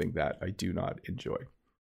 That's something that I do not enjoy.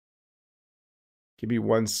 Give me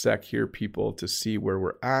one sec here, people, to see where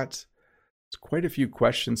we're at. There's quite a few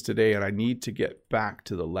questions today, and I need to get back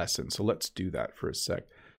to the lesson. So let's do that for a sec.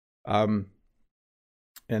 And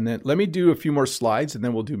then let me do a few more slides, and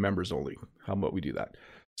then we'll do members only. How about we do that?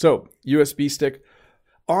 So USB stick.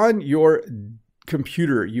 On your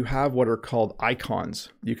computer, you have what are called icons.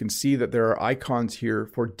 You can see that there are icons here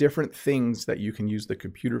for different things that you can use the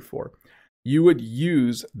computer for. You would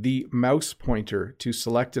use the mouse pointer to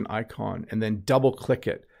select an icon and then double click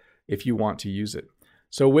it if you want to use it.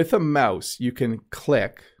 So with a mouse, you can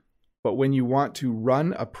click, but when you want to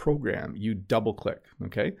run a program, you double click,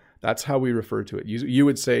 okay? That's how we refer to it. You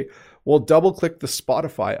would say, well, double click the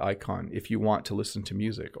Spotify icon if you want to listen to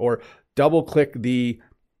music, or double click the,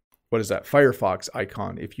 Firefox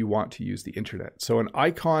icon if you want to use the internet. So an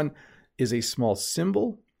icon is a small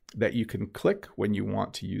symbol that you can click when you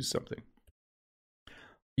want to use something.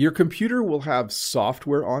 Your computer will have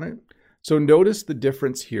software on it. So notice the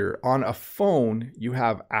difference here. On a phone, you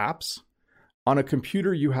have apps. On a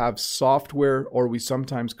computer, you have software, or we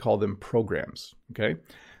sometimes call them programs, okay?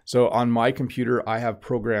 So on my computer, I have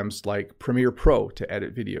programs like Premiere Pro to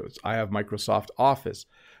edit videos. I have Microsoft Office.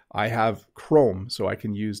 I have Chrome, so I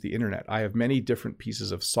can use the internet. I have many different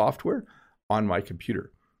pieces of software on my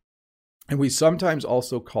computer. And we sometimes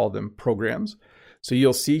also call them programs. So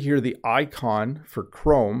you'll see here the icon for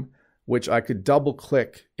Chrome, which I could double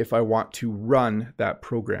click if I want to run that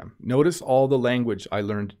program. Notice all the language I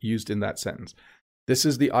learned used in that sentence. This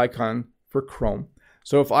is the icon for Chrome.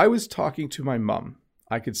 So if I was talking to my mom,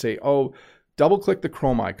 I could say, oh, double click the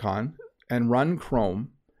Chrome icon and run Chrome,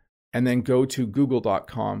 and then go to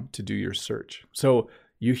google.com to do your search. So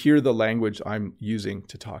you hear the language I'm using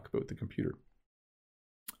to talk about the computer.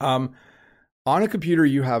 On a computer,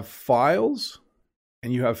 you have files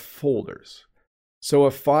and you have folders. So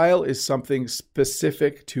a file is something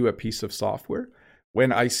specific to a piece of software.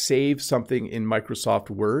 When I save something in Microsoft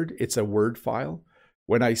Word, it's a Word file.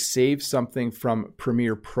 When I save something from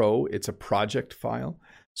Premiere Pro, it's a project file.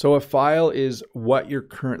 So a file is what you're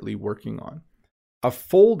currently working on. A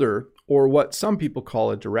folder, or what some people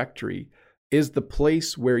call a directory, is the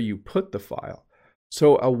place where you put the file.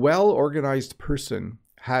 So a well-organized person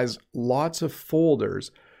has lots of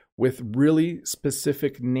folders with really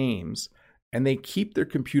specific names, and they keep their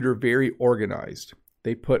computer very organized.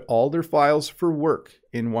 They put all their files for work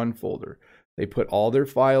in one folder. They put all their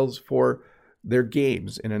files for their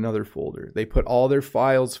games in another folder. They put all their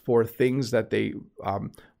files for things that they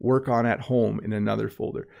work on at home in another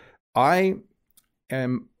folder. I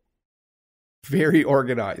am very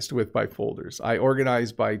organized with my folders. I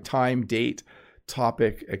organize by time, date,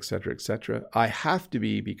 topic, etc., etc. I have to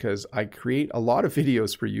be because I create a lot of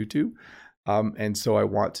videos for YouTube, and so I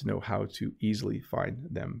want to know how to easily find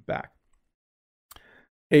them back.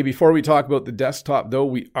 Hey, before we talk about the desktop, though,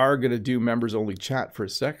 we are going to do members-only chat for a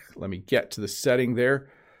sec. Let me get to the setting there.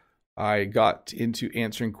 I got into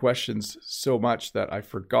answering questions so much that I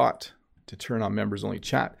forgot to turn on members-only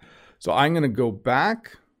chat. So I'm going to go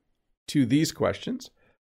back to these questions.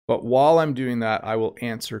 But while I'm doing that, I will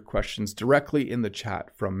answer questions directly in the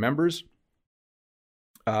chat from members.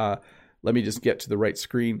 Let me just get to the right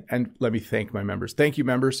screen and let me thank my members. Thank you,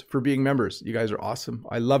 members, for being members. You guys are awesome.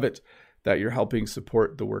 I love it that you're helping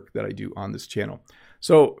support the work that I do on this channel.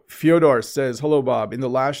 So Fyodor says, hello, Bob. In the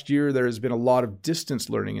last year, there has been a lot of distance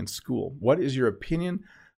learning in school. What is your opinion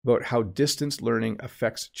about how distance learning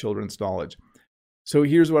affects children's knowledge? So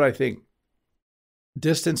here's what I think.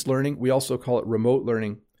 Distance learning, we also call it remote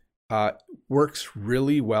learning, works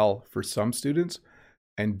really well for some students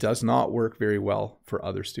and does not work very well for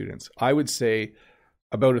other students. I would say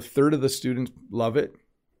about a third of the students love it.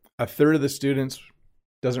 A third of the students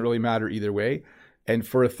doesn't really matter either way. And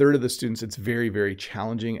for a third of the students, it's very, very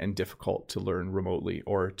challenging and difficult to learn remotely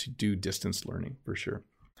or to do distance learning for sure.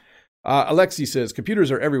 Alexi says,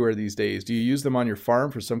 computers are everywhere these days. Do you use them on your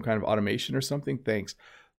farm for some kind of automation or something? Thanks.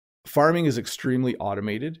 Farming is extremely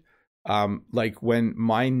automated. Like when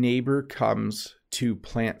my neighbor comes to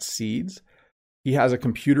plant seeds, he has a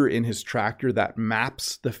computer in his tractor that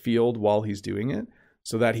maps the field while he's doing it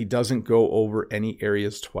so that he doesn't go over any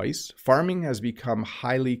areas twice. Farming has become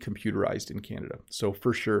highly computerized in Canada. So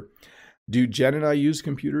for sure, do Jen and I use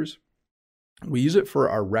computers? We use it for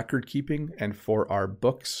our record keeping and for our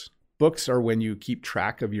books. Books are when you keep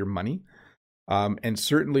track of your money. And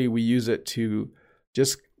certainly we use it to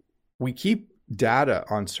we keep data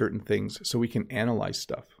on certain things so we can analyze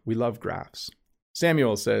stuff. We love graphs.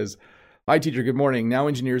 Samuel says, hi, teacher. Good morning. Now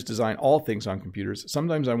engineers design all things on computers.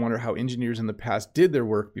 Sometimes I wonder how engineers in the past did their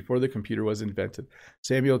work before the computer was invented.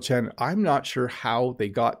 Samuel Chen, I'm not sure how they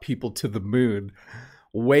got people to the moon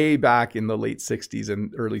way back in the late 60s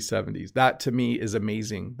and early 70s. That to me is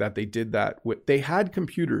amazing that they did that. They had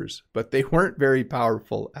computers, but they weren't very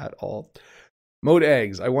powerful at all. Mode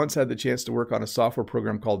Eggs, I once had the chance to work on a software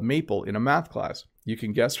program called Maple in a math class. You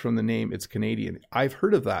can guess from the name, it's Canadian. I've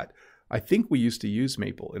heard of that. I think we used to use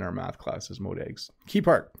Maple in our math classes, Mode Eggs. Key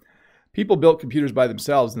Park, people built computers by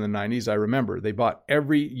themselves in the 90s. I remember they bought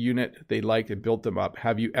every unit they liked and built them up.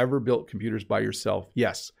 Have you ever built computers by yourself?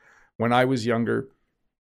 Yes. When I was younger,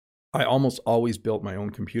 I almost always built my own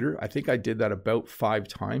computer. I think I did that about 5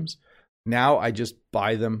 times. Now I just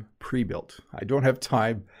buy them pre-built. I don't have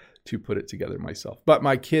time to put it together myself. But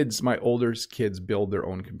my older kids build their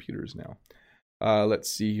own computers now.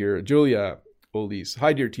 Let's see here. Julia Olise.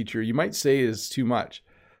 Hi, dear teacher. You might say is too much,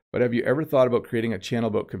 but have you ever thought about creating a channel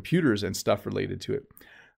about computers and stuff related to it?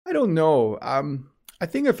 I don't know. I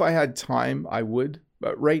think if I had time, I would.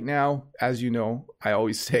 But right now, as you know, I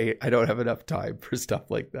always say I don't have enough time for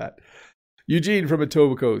stuff like that. Eugene from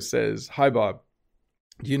Etobicoke says, hi, Bob.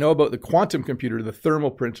 Do you know about the quantum computer, the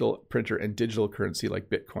thermal printer, and digital currency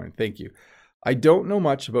like Bitcoin? Thank you. I don't know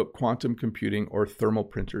much about quantum computing or thermal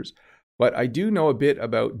printers, but I do know a bit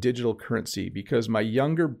about digital currency because my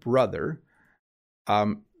younger brother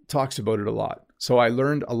talks about it a lot. So I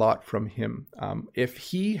learned a lot from him. If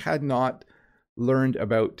he had not learned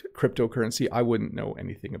about cryptocurrency, I wouldn't know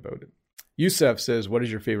anything about it. Youssef says, what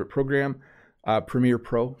is your favorite program? Premiere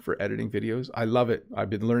Pro for editing videos. I love it.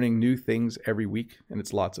 I've been learning new things every week and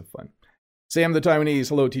it's lots of fun. Sam the Taiwanese.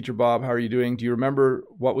 Hello, Teacher Bob. How are you doing? Do you remember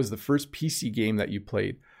what was the first PC game that you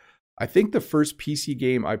played? I think the first PC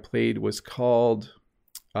game I played was called,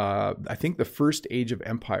 I think the first Age of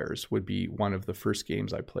Empires would be one of the first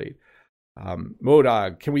games I played.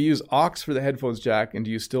 Modog, can we use aux for the headphones jack and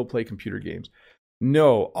do you still play computer games?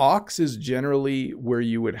 No, aux is generally where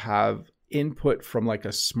you would have input from like a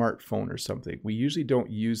smartphone or something. We usually don't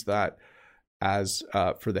use that as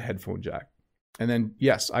for the headphone jack. And then,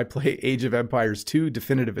 yes, I play Age of Empires 2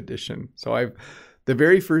 Definitive Edition. So the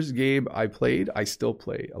very first game I played, I still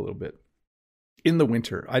play a little bit in the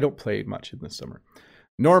winter. I don't play much in the summer.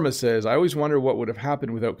 Norma says, I always wonder what would have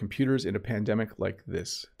happened without computers in a pandemic like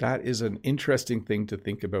this. That is an interesting thing to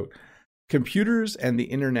think about. Computers and the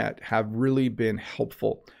internet have really been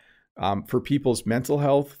helpful for people's mental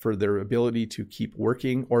health, for their ability to keep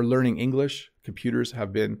working or learning English. Computers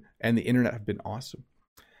have been, and the internet have been awesome.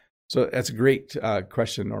 So that's a great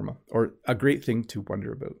question, Norma, or a great thing to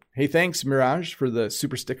wonder about. Hey, thanks, Mirage, for the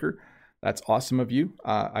super sticker. That's awesome of you.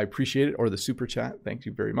 I appreciate it. Or the super chat. Thank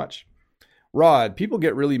you very much. Rod, people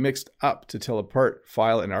get really mixed up to tell apart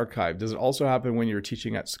file and archive. Does it also happen when you're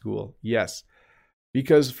teaching at school? Yes,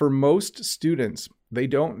 because for most students, they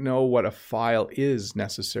don't know what a file is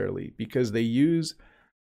necessarily because they use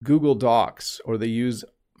Google Docs or they use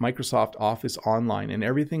Microsoft Office Online and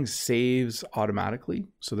everything saves automatically.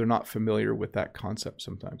 So they're not familiar with that concept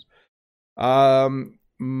sometimes.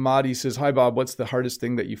 Madi says, hi, Bob. What's the hardest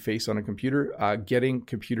thing that you face on a computer? Getting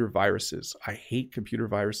computer viruses. I hate computer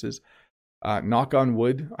viruses. Knock on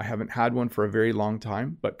wood. I haven't had one for a very long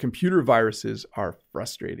time, but computer viruses are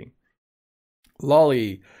frustrating.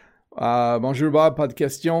 Lolly, bonjour Bob, pas de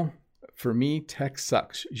question. For me, tech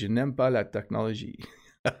sucks. Je n'aime pas la technologie.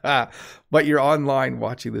 But you're online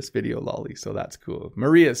watching this video, Lolly, so that's cool.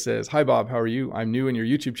 Maria says, hi Bob, how are you? I'm new in your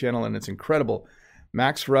YouTube channel and it's incredible.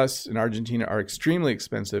 Macs for us in Argentina are extremely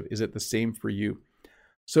expensive. Is it the same for you?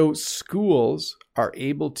 So schools are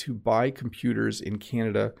able to buy computers in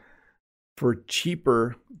Canada for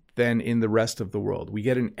cheaper than in the rest of the world. We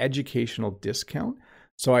get an educational discount.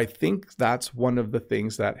 So I think that's one of the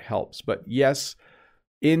things that helps. But yes,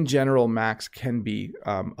 in general, Macs can be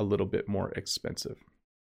a little bit more expensive.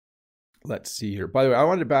 Let's see here. By the way, I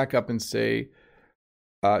wanted to back up and say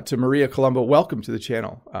to Maria Colombo, welcome to the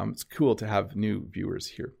channel. It's cool to have new viewers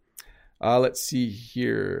here. Let's see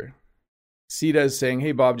here. Sita is saying,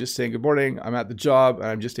 hey, Bob, just saying good morning. I'm at the job and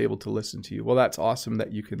I'm just able to listen to you. Well, that's awesome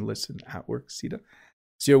that you can listen at work, Sita.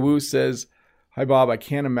 Sio Wu says, hi, Bob, I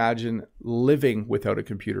can't imagine living without a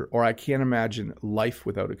computer, or I can't imagine life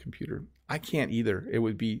without a computer. I can't either. It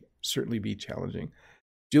would certainly be challenging.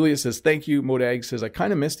 Julia says, thank you. Modag says, I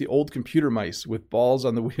kind of miss the old computer mice with balls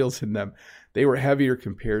on the wheels in them. They were heavier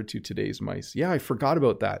compared to today's mice. Yeah, I forgot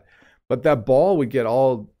about that. But that ball would get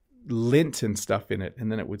all lint and stuff in it,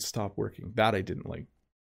 and then it would stop working. That I didn't like.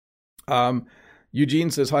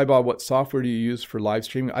 Eugene says, hi, Bob. What software do you use for live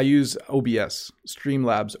streaming? I use OBS.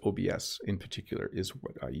 Streamlabs OBS in particular is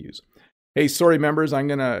what I use. Hey, sorry, members. I'm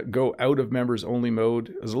going to go out of members only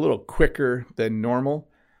mode. It's a little quicker than normal.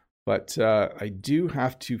 But I do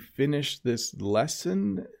have to finish this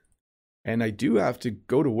lesson, and I do have to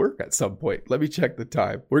go to work at some point. Let me check the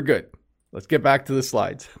time. We're good. Let's get back to the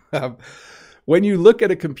slides. When you look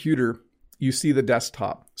at a computer, you see the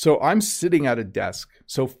desktop. So I'm sitting at a desk.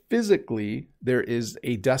 So physically, there is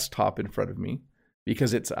a desktop in front of me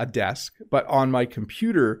because it's a desk. But on my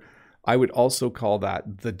computer, I would also call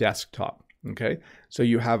that the desktop. Okay. So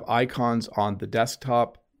you have icons on the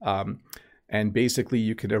desktop. And basically,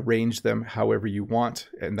 you can arrange them however you want.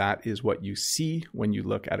 And that is what you see when you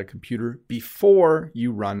look at a computer before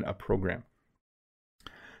you run a program.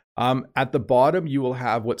 At the bottom, you will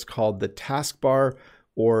have what's called the taskbar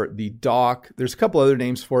or the dock. There's a couple other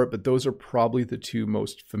names for it, but those are probably the two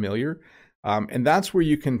most familiar. And that's where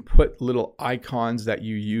you can put little icons that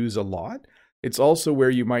you use a lot. It's also where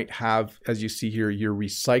you might have, as you see here, your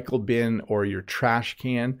recycle bin or your trash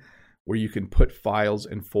can, where you can put files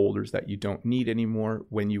and folders that you don't need anymore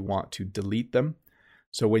when you want to delete them.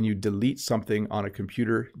 So when you delete something on a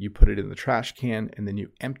computer, you put it in the trash can and then you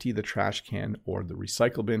empty the trash can or the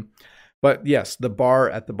recycle bin. But yes, the bar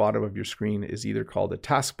at the bottom of your screen is either called a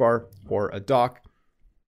taskbar or a dock,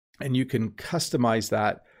 and you can customize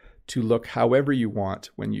that to look however you want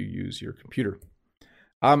when you use your computer.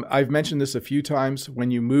 I've mentioned this a few times.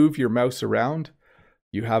 When you move your mouse around,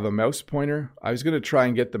 you have a mouse pointer. I was going to try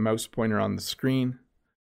and get the mouse pointer on the screen.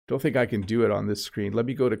 Don't think I can do it on this screen. Let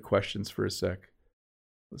me go to questions for a sec.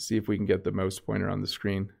 Let's see if we can get the mouse pointer on the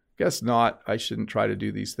screen. Guess not. I shouldn't try to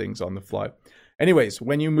do these things on the fly. Anyways,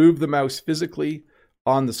 when you move the mouse physically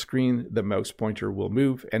on the screen, the mouse pointer will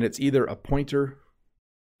move, and it's either a pointer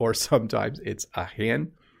or sometimes it's a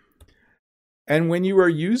hand. And when you are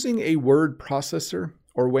using a word processor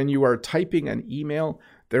or when you are typing an email,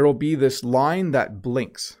 there will be this line that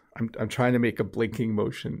blinks. I'm trying to make a blinking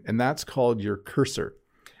motion, and that's called your cursor.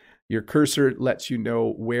 Your cursor lets you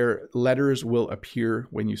know where letters will appear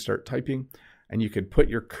when you start typing, and you can put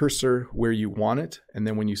your cursor where you want it, and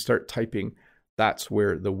then when you start typing, that's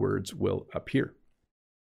where the words will appear.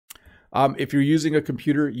 If you're using a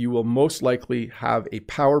computer, you will most likely have a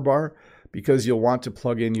power bar because you'll want to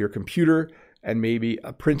plug in your computer and maybe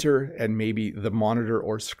a printer and maybe the monitor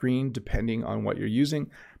or screen, depending on what you're using.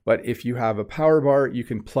 But if you have a power bar, you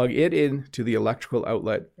can plug it in to the electrical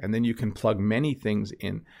outlet, and then you can plug many things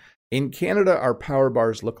in. In Canada, our power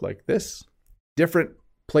bars look like this. Different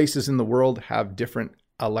places in the world have different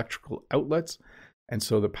electrical outlets, and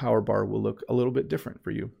so the power bar will look a little bit different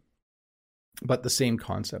for you, but the same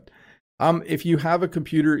concept. If you have a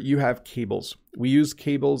computer, you have cables. We use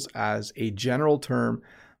cables as a general term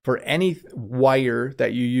for any wire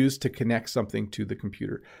that you use to connect something to the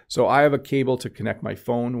computer. So I have a cable to connect my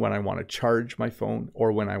phone when I want to charge my phone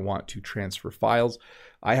or when I want to transfer files.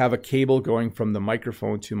 I have a cable going from the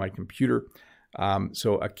microphone to my computer.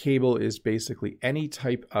 So a cable is basically any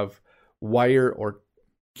type of wire or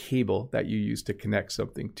cable that you use to connect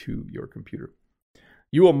something to your computer.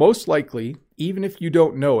 You will most likely, even if you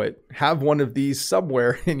don't know it, have one of these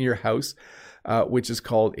somewhere in your house, which is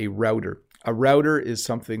called a router. A router is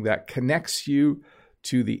something that connects you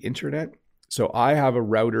to the internet. So I have a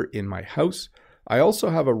router in my house. I also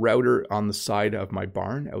have a router on the side of my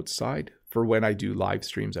barn outside for when I do live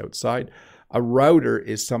streams outside. A router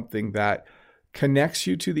is something that connects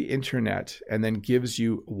you to the internet and then gives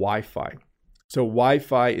you Wi-Fi. So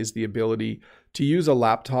Wi-Fi is the ability to use a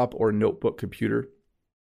laptop or notebook computer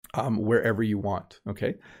wherever you want.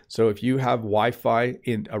 Okay. So if you have Wi-Fi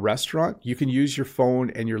in a restaurant, you can use your phone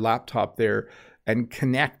and your laptop there and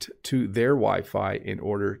connect to their Wi-Fi in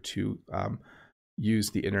order to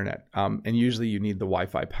use the internet. And usually you need the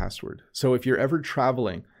Wi-Fi password. So if you're ever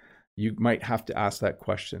traveling, you might have to ask that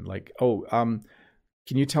question like, can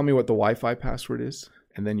you tell me what the Wi-Fi password is?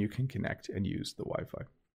 And then you can connect and use the Wi-Fi.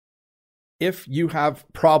 If you have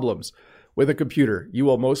problems with a computer, you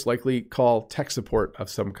will most likely call tech support of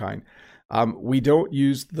some kind. We don't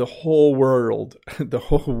use the whole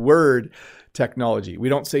word technology. We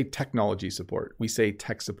don't say technology support. We say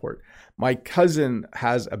tech support. My cousin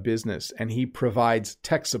has a business and he provides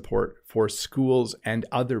tech support for schools and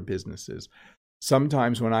other businesses.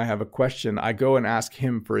 Sometimes when I have a question, I go and ask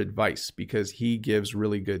him for advice because he gives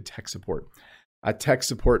really good tech support. A tech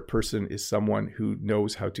support person is someone who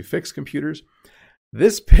knows how to fix computers.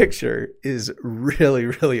 This picture is really,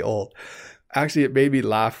 really old. Actually, it made me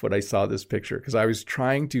laugh when I saw this picture because I was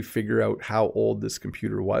trying to figure out how old this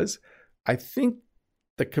computer was. I think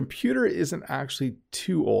the computer isn't actually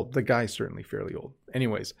too old. The guy's certainly fairly old.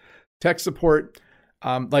 Anyways, tech support,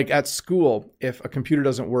 like at school, if a computer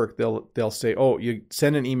doesn't work, they'll say, oh, you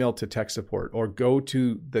send an email to tech support or go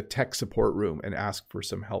to the tech support room and ask for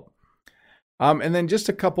some help. And then just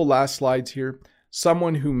a couple last slides here.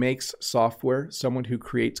 Someone who makes software, someone who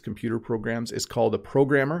creates computer programs is called a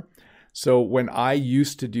programmer. So when I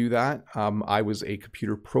used to do that, I was a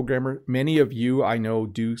computer programmer. Many of you I know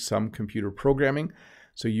do some computer programming.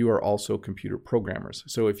 So you are also computer programmers.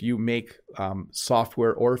 So if you make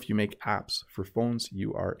software or if you make apps for phones,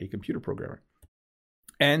 you are a computer programmer.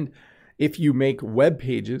 And if you make web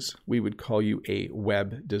pages, we would call you a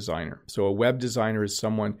web designer. So a web designer is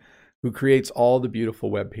someone who creates all the beautiful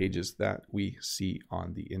web pages that we see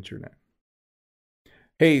on the internet.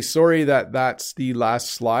 Hey, sorry that's the last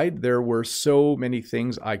slide. There were so many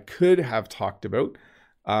things I could have talked about,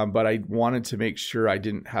 but I wanted to make sure I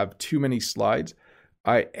didn't have too many slides.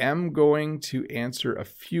 I am going to answer a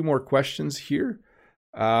few more questions here,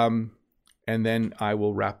 and then I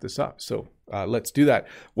will wrap this up. So let's do that.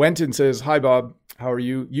 Wenton says, hi, Bob. How are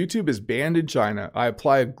you? YouTube is banned in China. I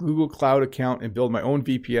apply a Google Cloud account and build my own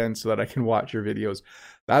VPN so that I can watch your videos.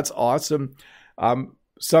 That's awesome.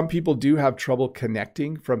 Some people do have trouble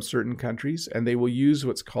connecting from certain countries, and they will use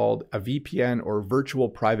what's called a VPN or virtual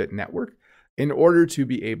private network in order to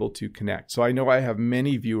be able to connect. So I know I have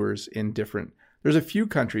many viewers in there's a few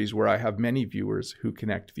countries where I have many viewers who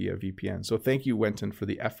connect via VPN. So thank you, Wenton, for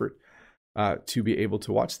the effort to be able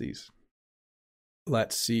to watch these.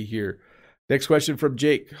 Let's see here. Next question from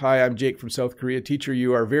Jake. Hi, I'm Jake from South Korea. Teacher,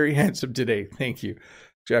 you are very handsome today. Thank you.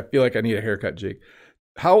 Actually, I feel like I need a haircut, Jake.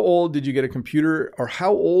 How old did you get a computer, or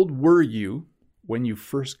how old were you when you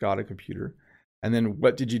first got a computer? And then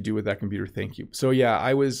what did you do with that computer? Thank you. So yeah,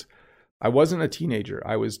 I wasn't a teenager.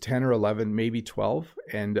 I was 10 or 11, maybe 12.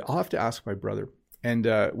 And I'll have to ask my brother. And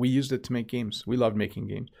we used it to make games. We loved making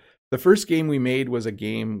games. The first game we made was a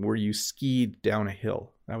game where you skied down a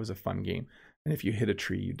hill. That was a fun game. And if you hit a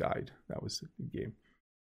tree, you died. That was a good game.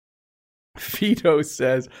 Vito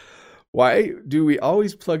says, Why do we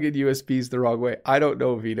always plug in USBs the wrong way? I don't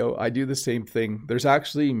know, Vito. I do the same thing. There's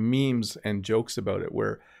actually memes and jokes about it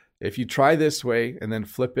where if you try this way and then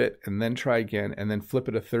flip it and then try again and then flip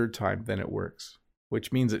it a third time, then it works,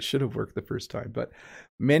 which means it should have worked the first time. But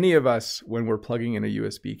many of us, when we're plugging in a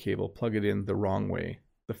USB cable, plug it in the wrong way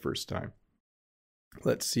the first time.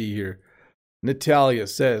 Let's see here. Natalia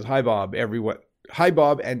says, Hi, Bob, everyone. Hi,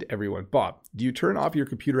 Bob and everyone. Bob, do you turn off your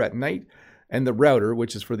computer at night? And the router,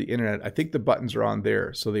 which is for the internet, I think the buttons are on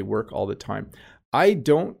there, so they work all the time. I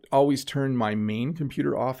don't always turn my main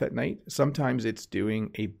computer off at night. Sometimes it's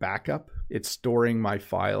doing a backup. It's storing my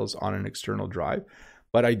files on an external drive,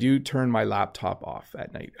 but I do turn my laptop off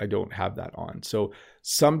at night. I don't have that on. So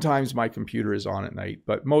sometimes my computer is on at night,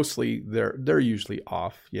 but mostly they're usually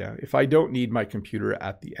off. Yeah, if I don't need my computer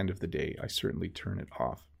at the end of the day, I certainly turn it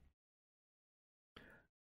off.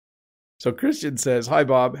 So Christian says, Hi,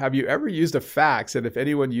 Bob. Have you ever used a fax? And if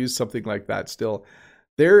anyone used something like that still,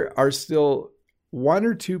 there are still one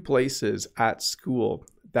or two places at school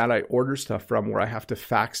that I order stuff from where I have to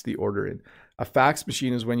fax the order in. A fax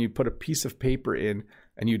machine is when you put a piece of paper in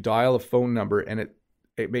and you dial a phone number and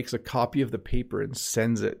it makes a copy of the paper and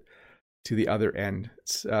sends it to the other end.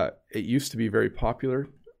 It used to be very popular,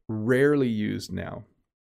 rarely used now.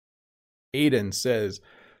 Aiden says,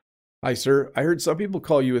 Hi, sir. I heard some people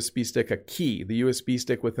call USB stick a key. The USB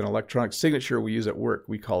stick with an electronic signature we use at work,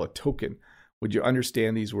 we call a token. Would you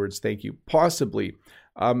understand these words? Thank you. Possibly.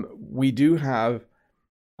 I do have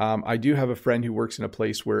a friend who works in a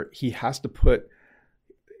place where he does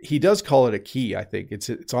call it a key, I think.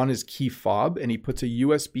 It's on his key fob, and he puts a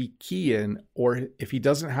USB key in, or if he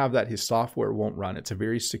doesn't have that, his software won't run. It's a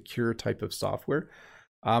very secure type of software.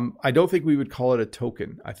 I don't think we would call it a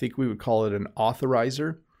token. I think we would call it an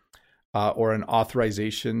authorizer. Or an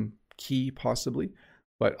authorization key, possibly,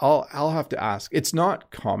 but I'll have to ask. It's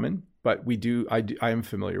not common, but I am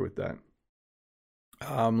familiar with that.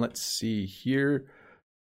 Let's see here.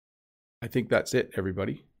 I think that's it,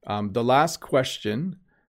 everybody. The last question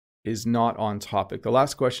is not on topic. The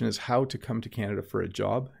last question is how to come to Canada for a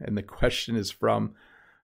job, and the question is from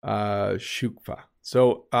Shukfa.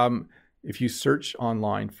 So if you search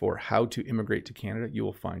online for how to immigrate to Canada, you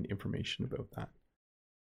will find information about that.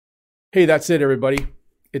 Hey, that's it, everybody.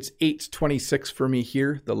 It's 8:26 for me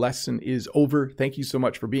here. The lesson is over. Thank you so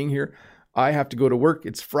much for being here. I have to go to work.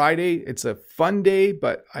 It's Friday. It's a fun day,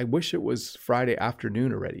 but I wish it was Friday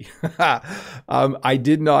afternoon already. I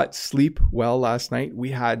did not sleep well last night.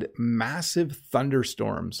 We had massive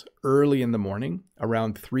thunderstorms early in the morning,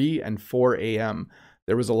 around 3 and 4 a.m.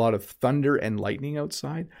 There was a lot of thunder and lightning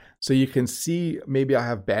outside. So you can see maybe I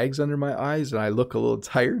have bags under my eyes and I look a little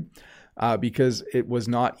tired. Because it was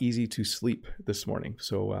not easy to sleep this morning.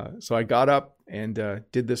 So I got up and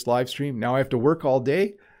did this live stream. Now I have to work all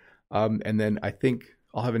day. And then I think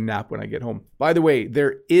I'll have a nap when I get home. By the way,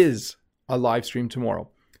 there is a live stream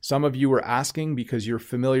tomorrow. Some of you were asking because you're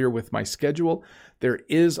familiar with my schedule. There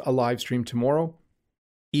is a live stream tomorrow,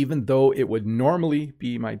 even though it would normally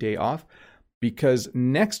be my day off, because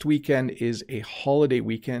next weekend is a holiday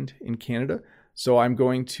weekend in Canada. So I'm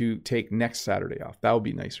going to take next Saturday off. That will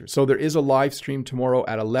be nicer. So there is a live stream tomorrow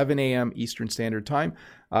at 11 a.m. Eastern Standard Time.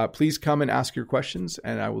 Please come and ask your questions,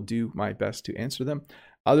 and I will do my best to answer them.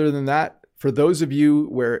 Other than that, for those of you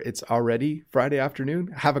where it's already Friday afternoon,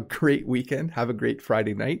 have a great weekend. Have a great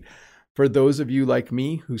Friday night. For those of you like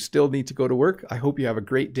me who still need to go to work, I hope you have a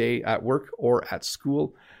great day at work or at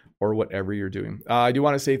school or whatever you're doing. I do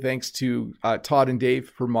want to say thanks to Todd and Dave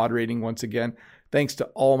for moderating once again. Thanks to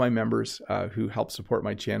all my members who help support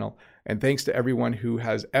my channel. And thanks to everyone who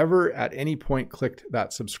has ever at any point clicked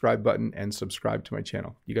that subscribe button and subscribed to my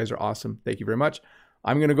channel. You guys are awesome. Thank you very much.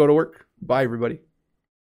 I'm going to go to work. Bye, everybody.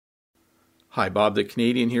 Hi, Bob the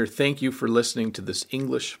Canadian here. Thank you for listening to this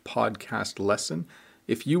English podcast lesson.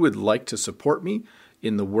 If you would like to support me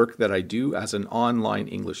in the work that I do as an online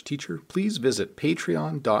English teacher, please visit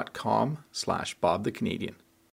patreon.com/BobTheCanadian.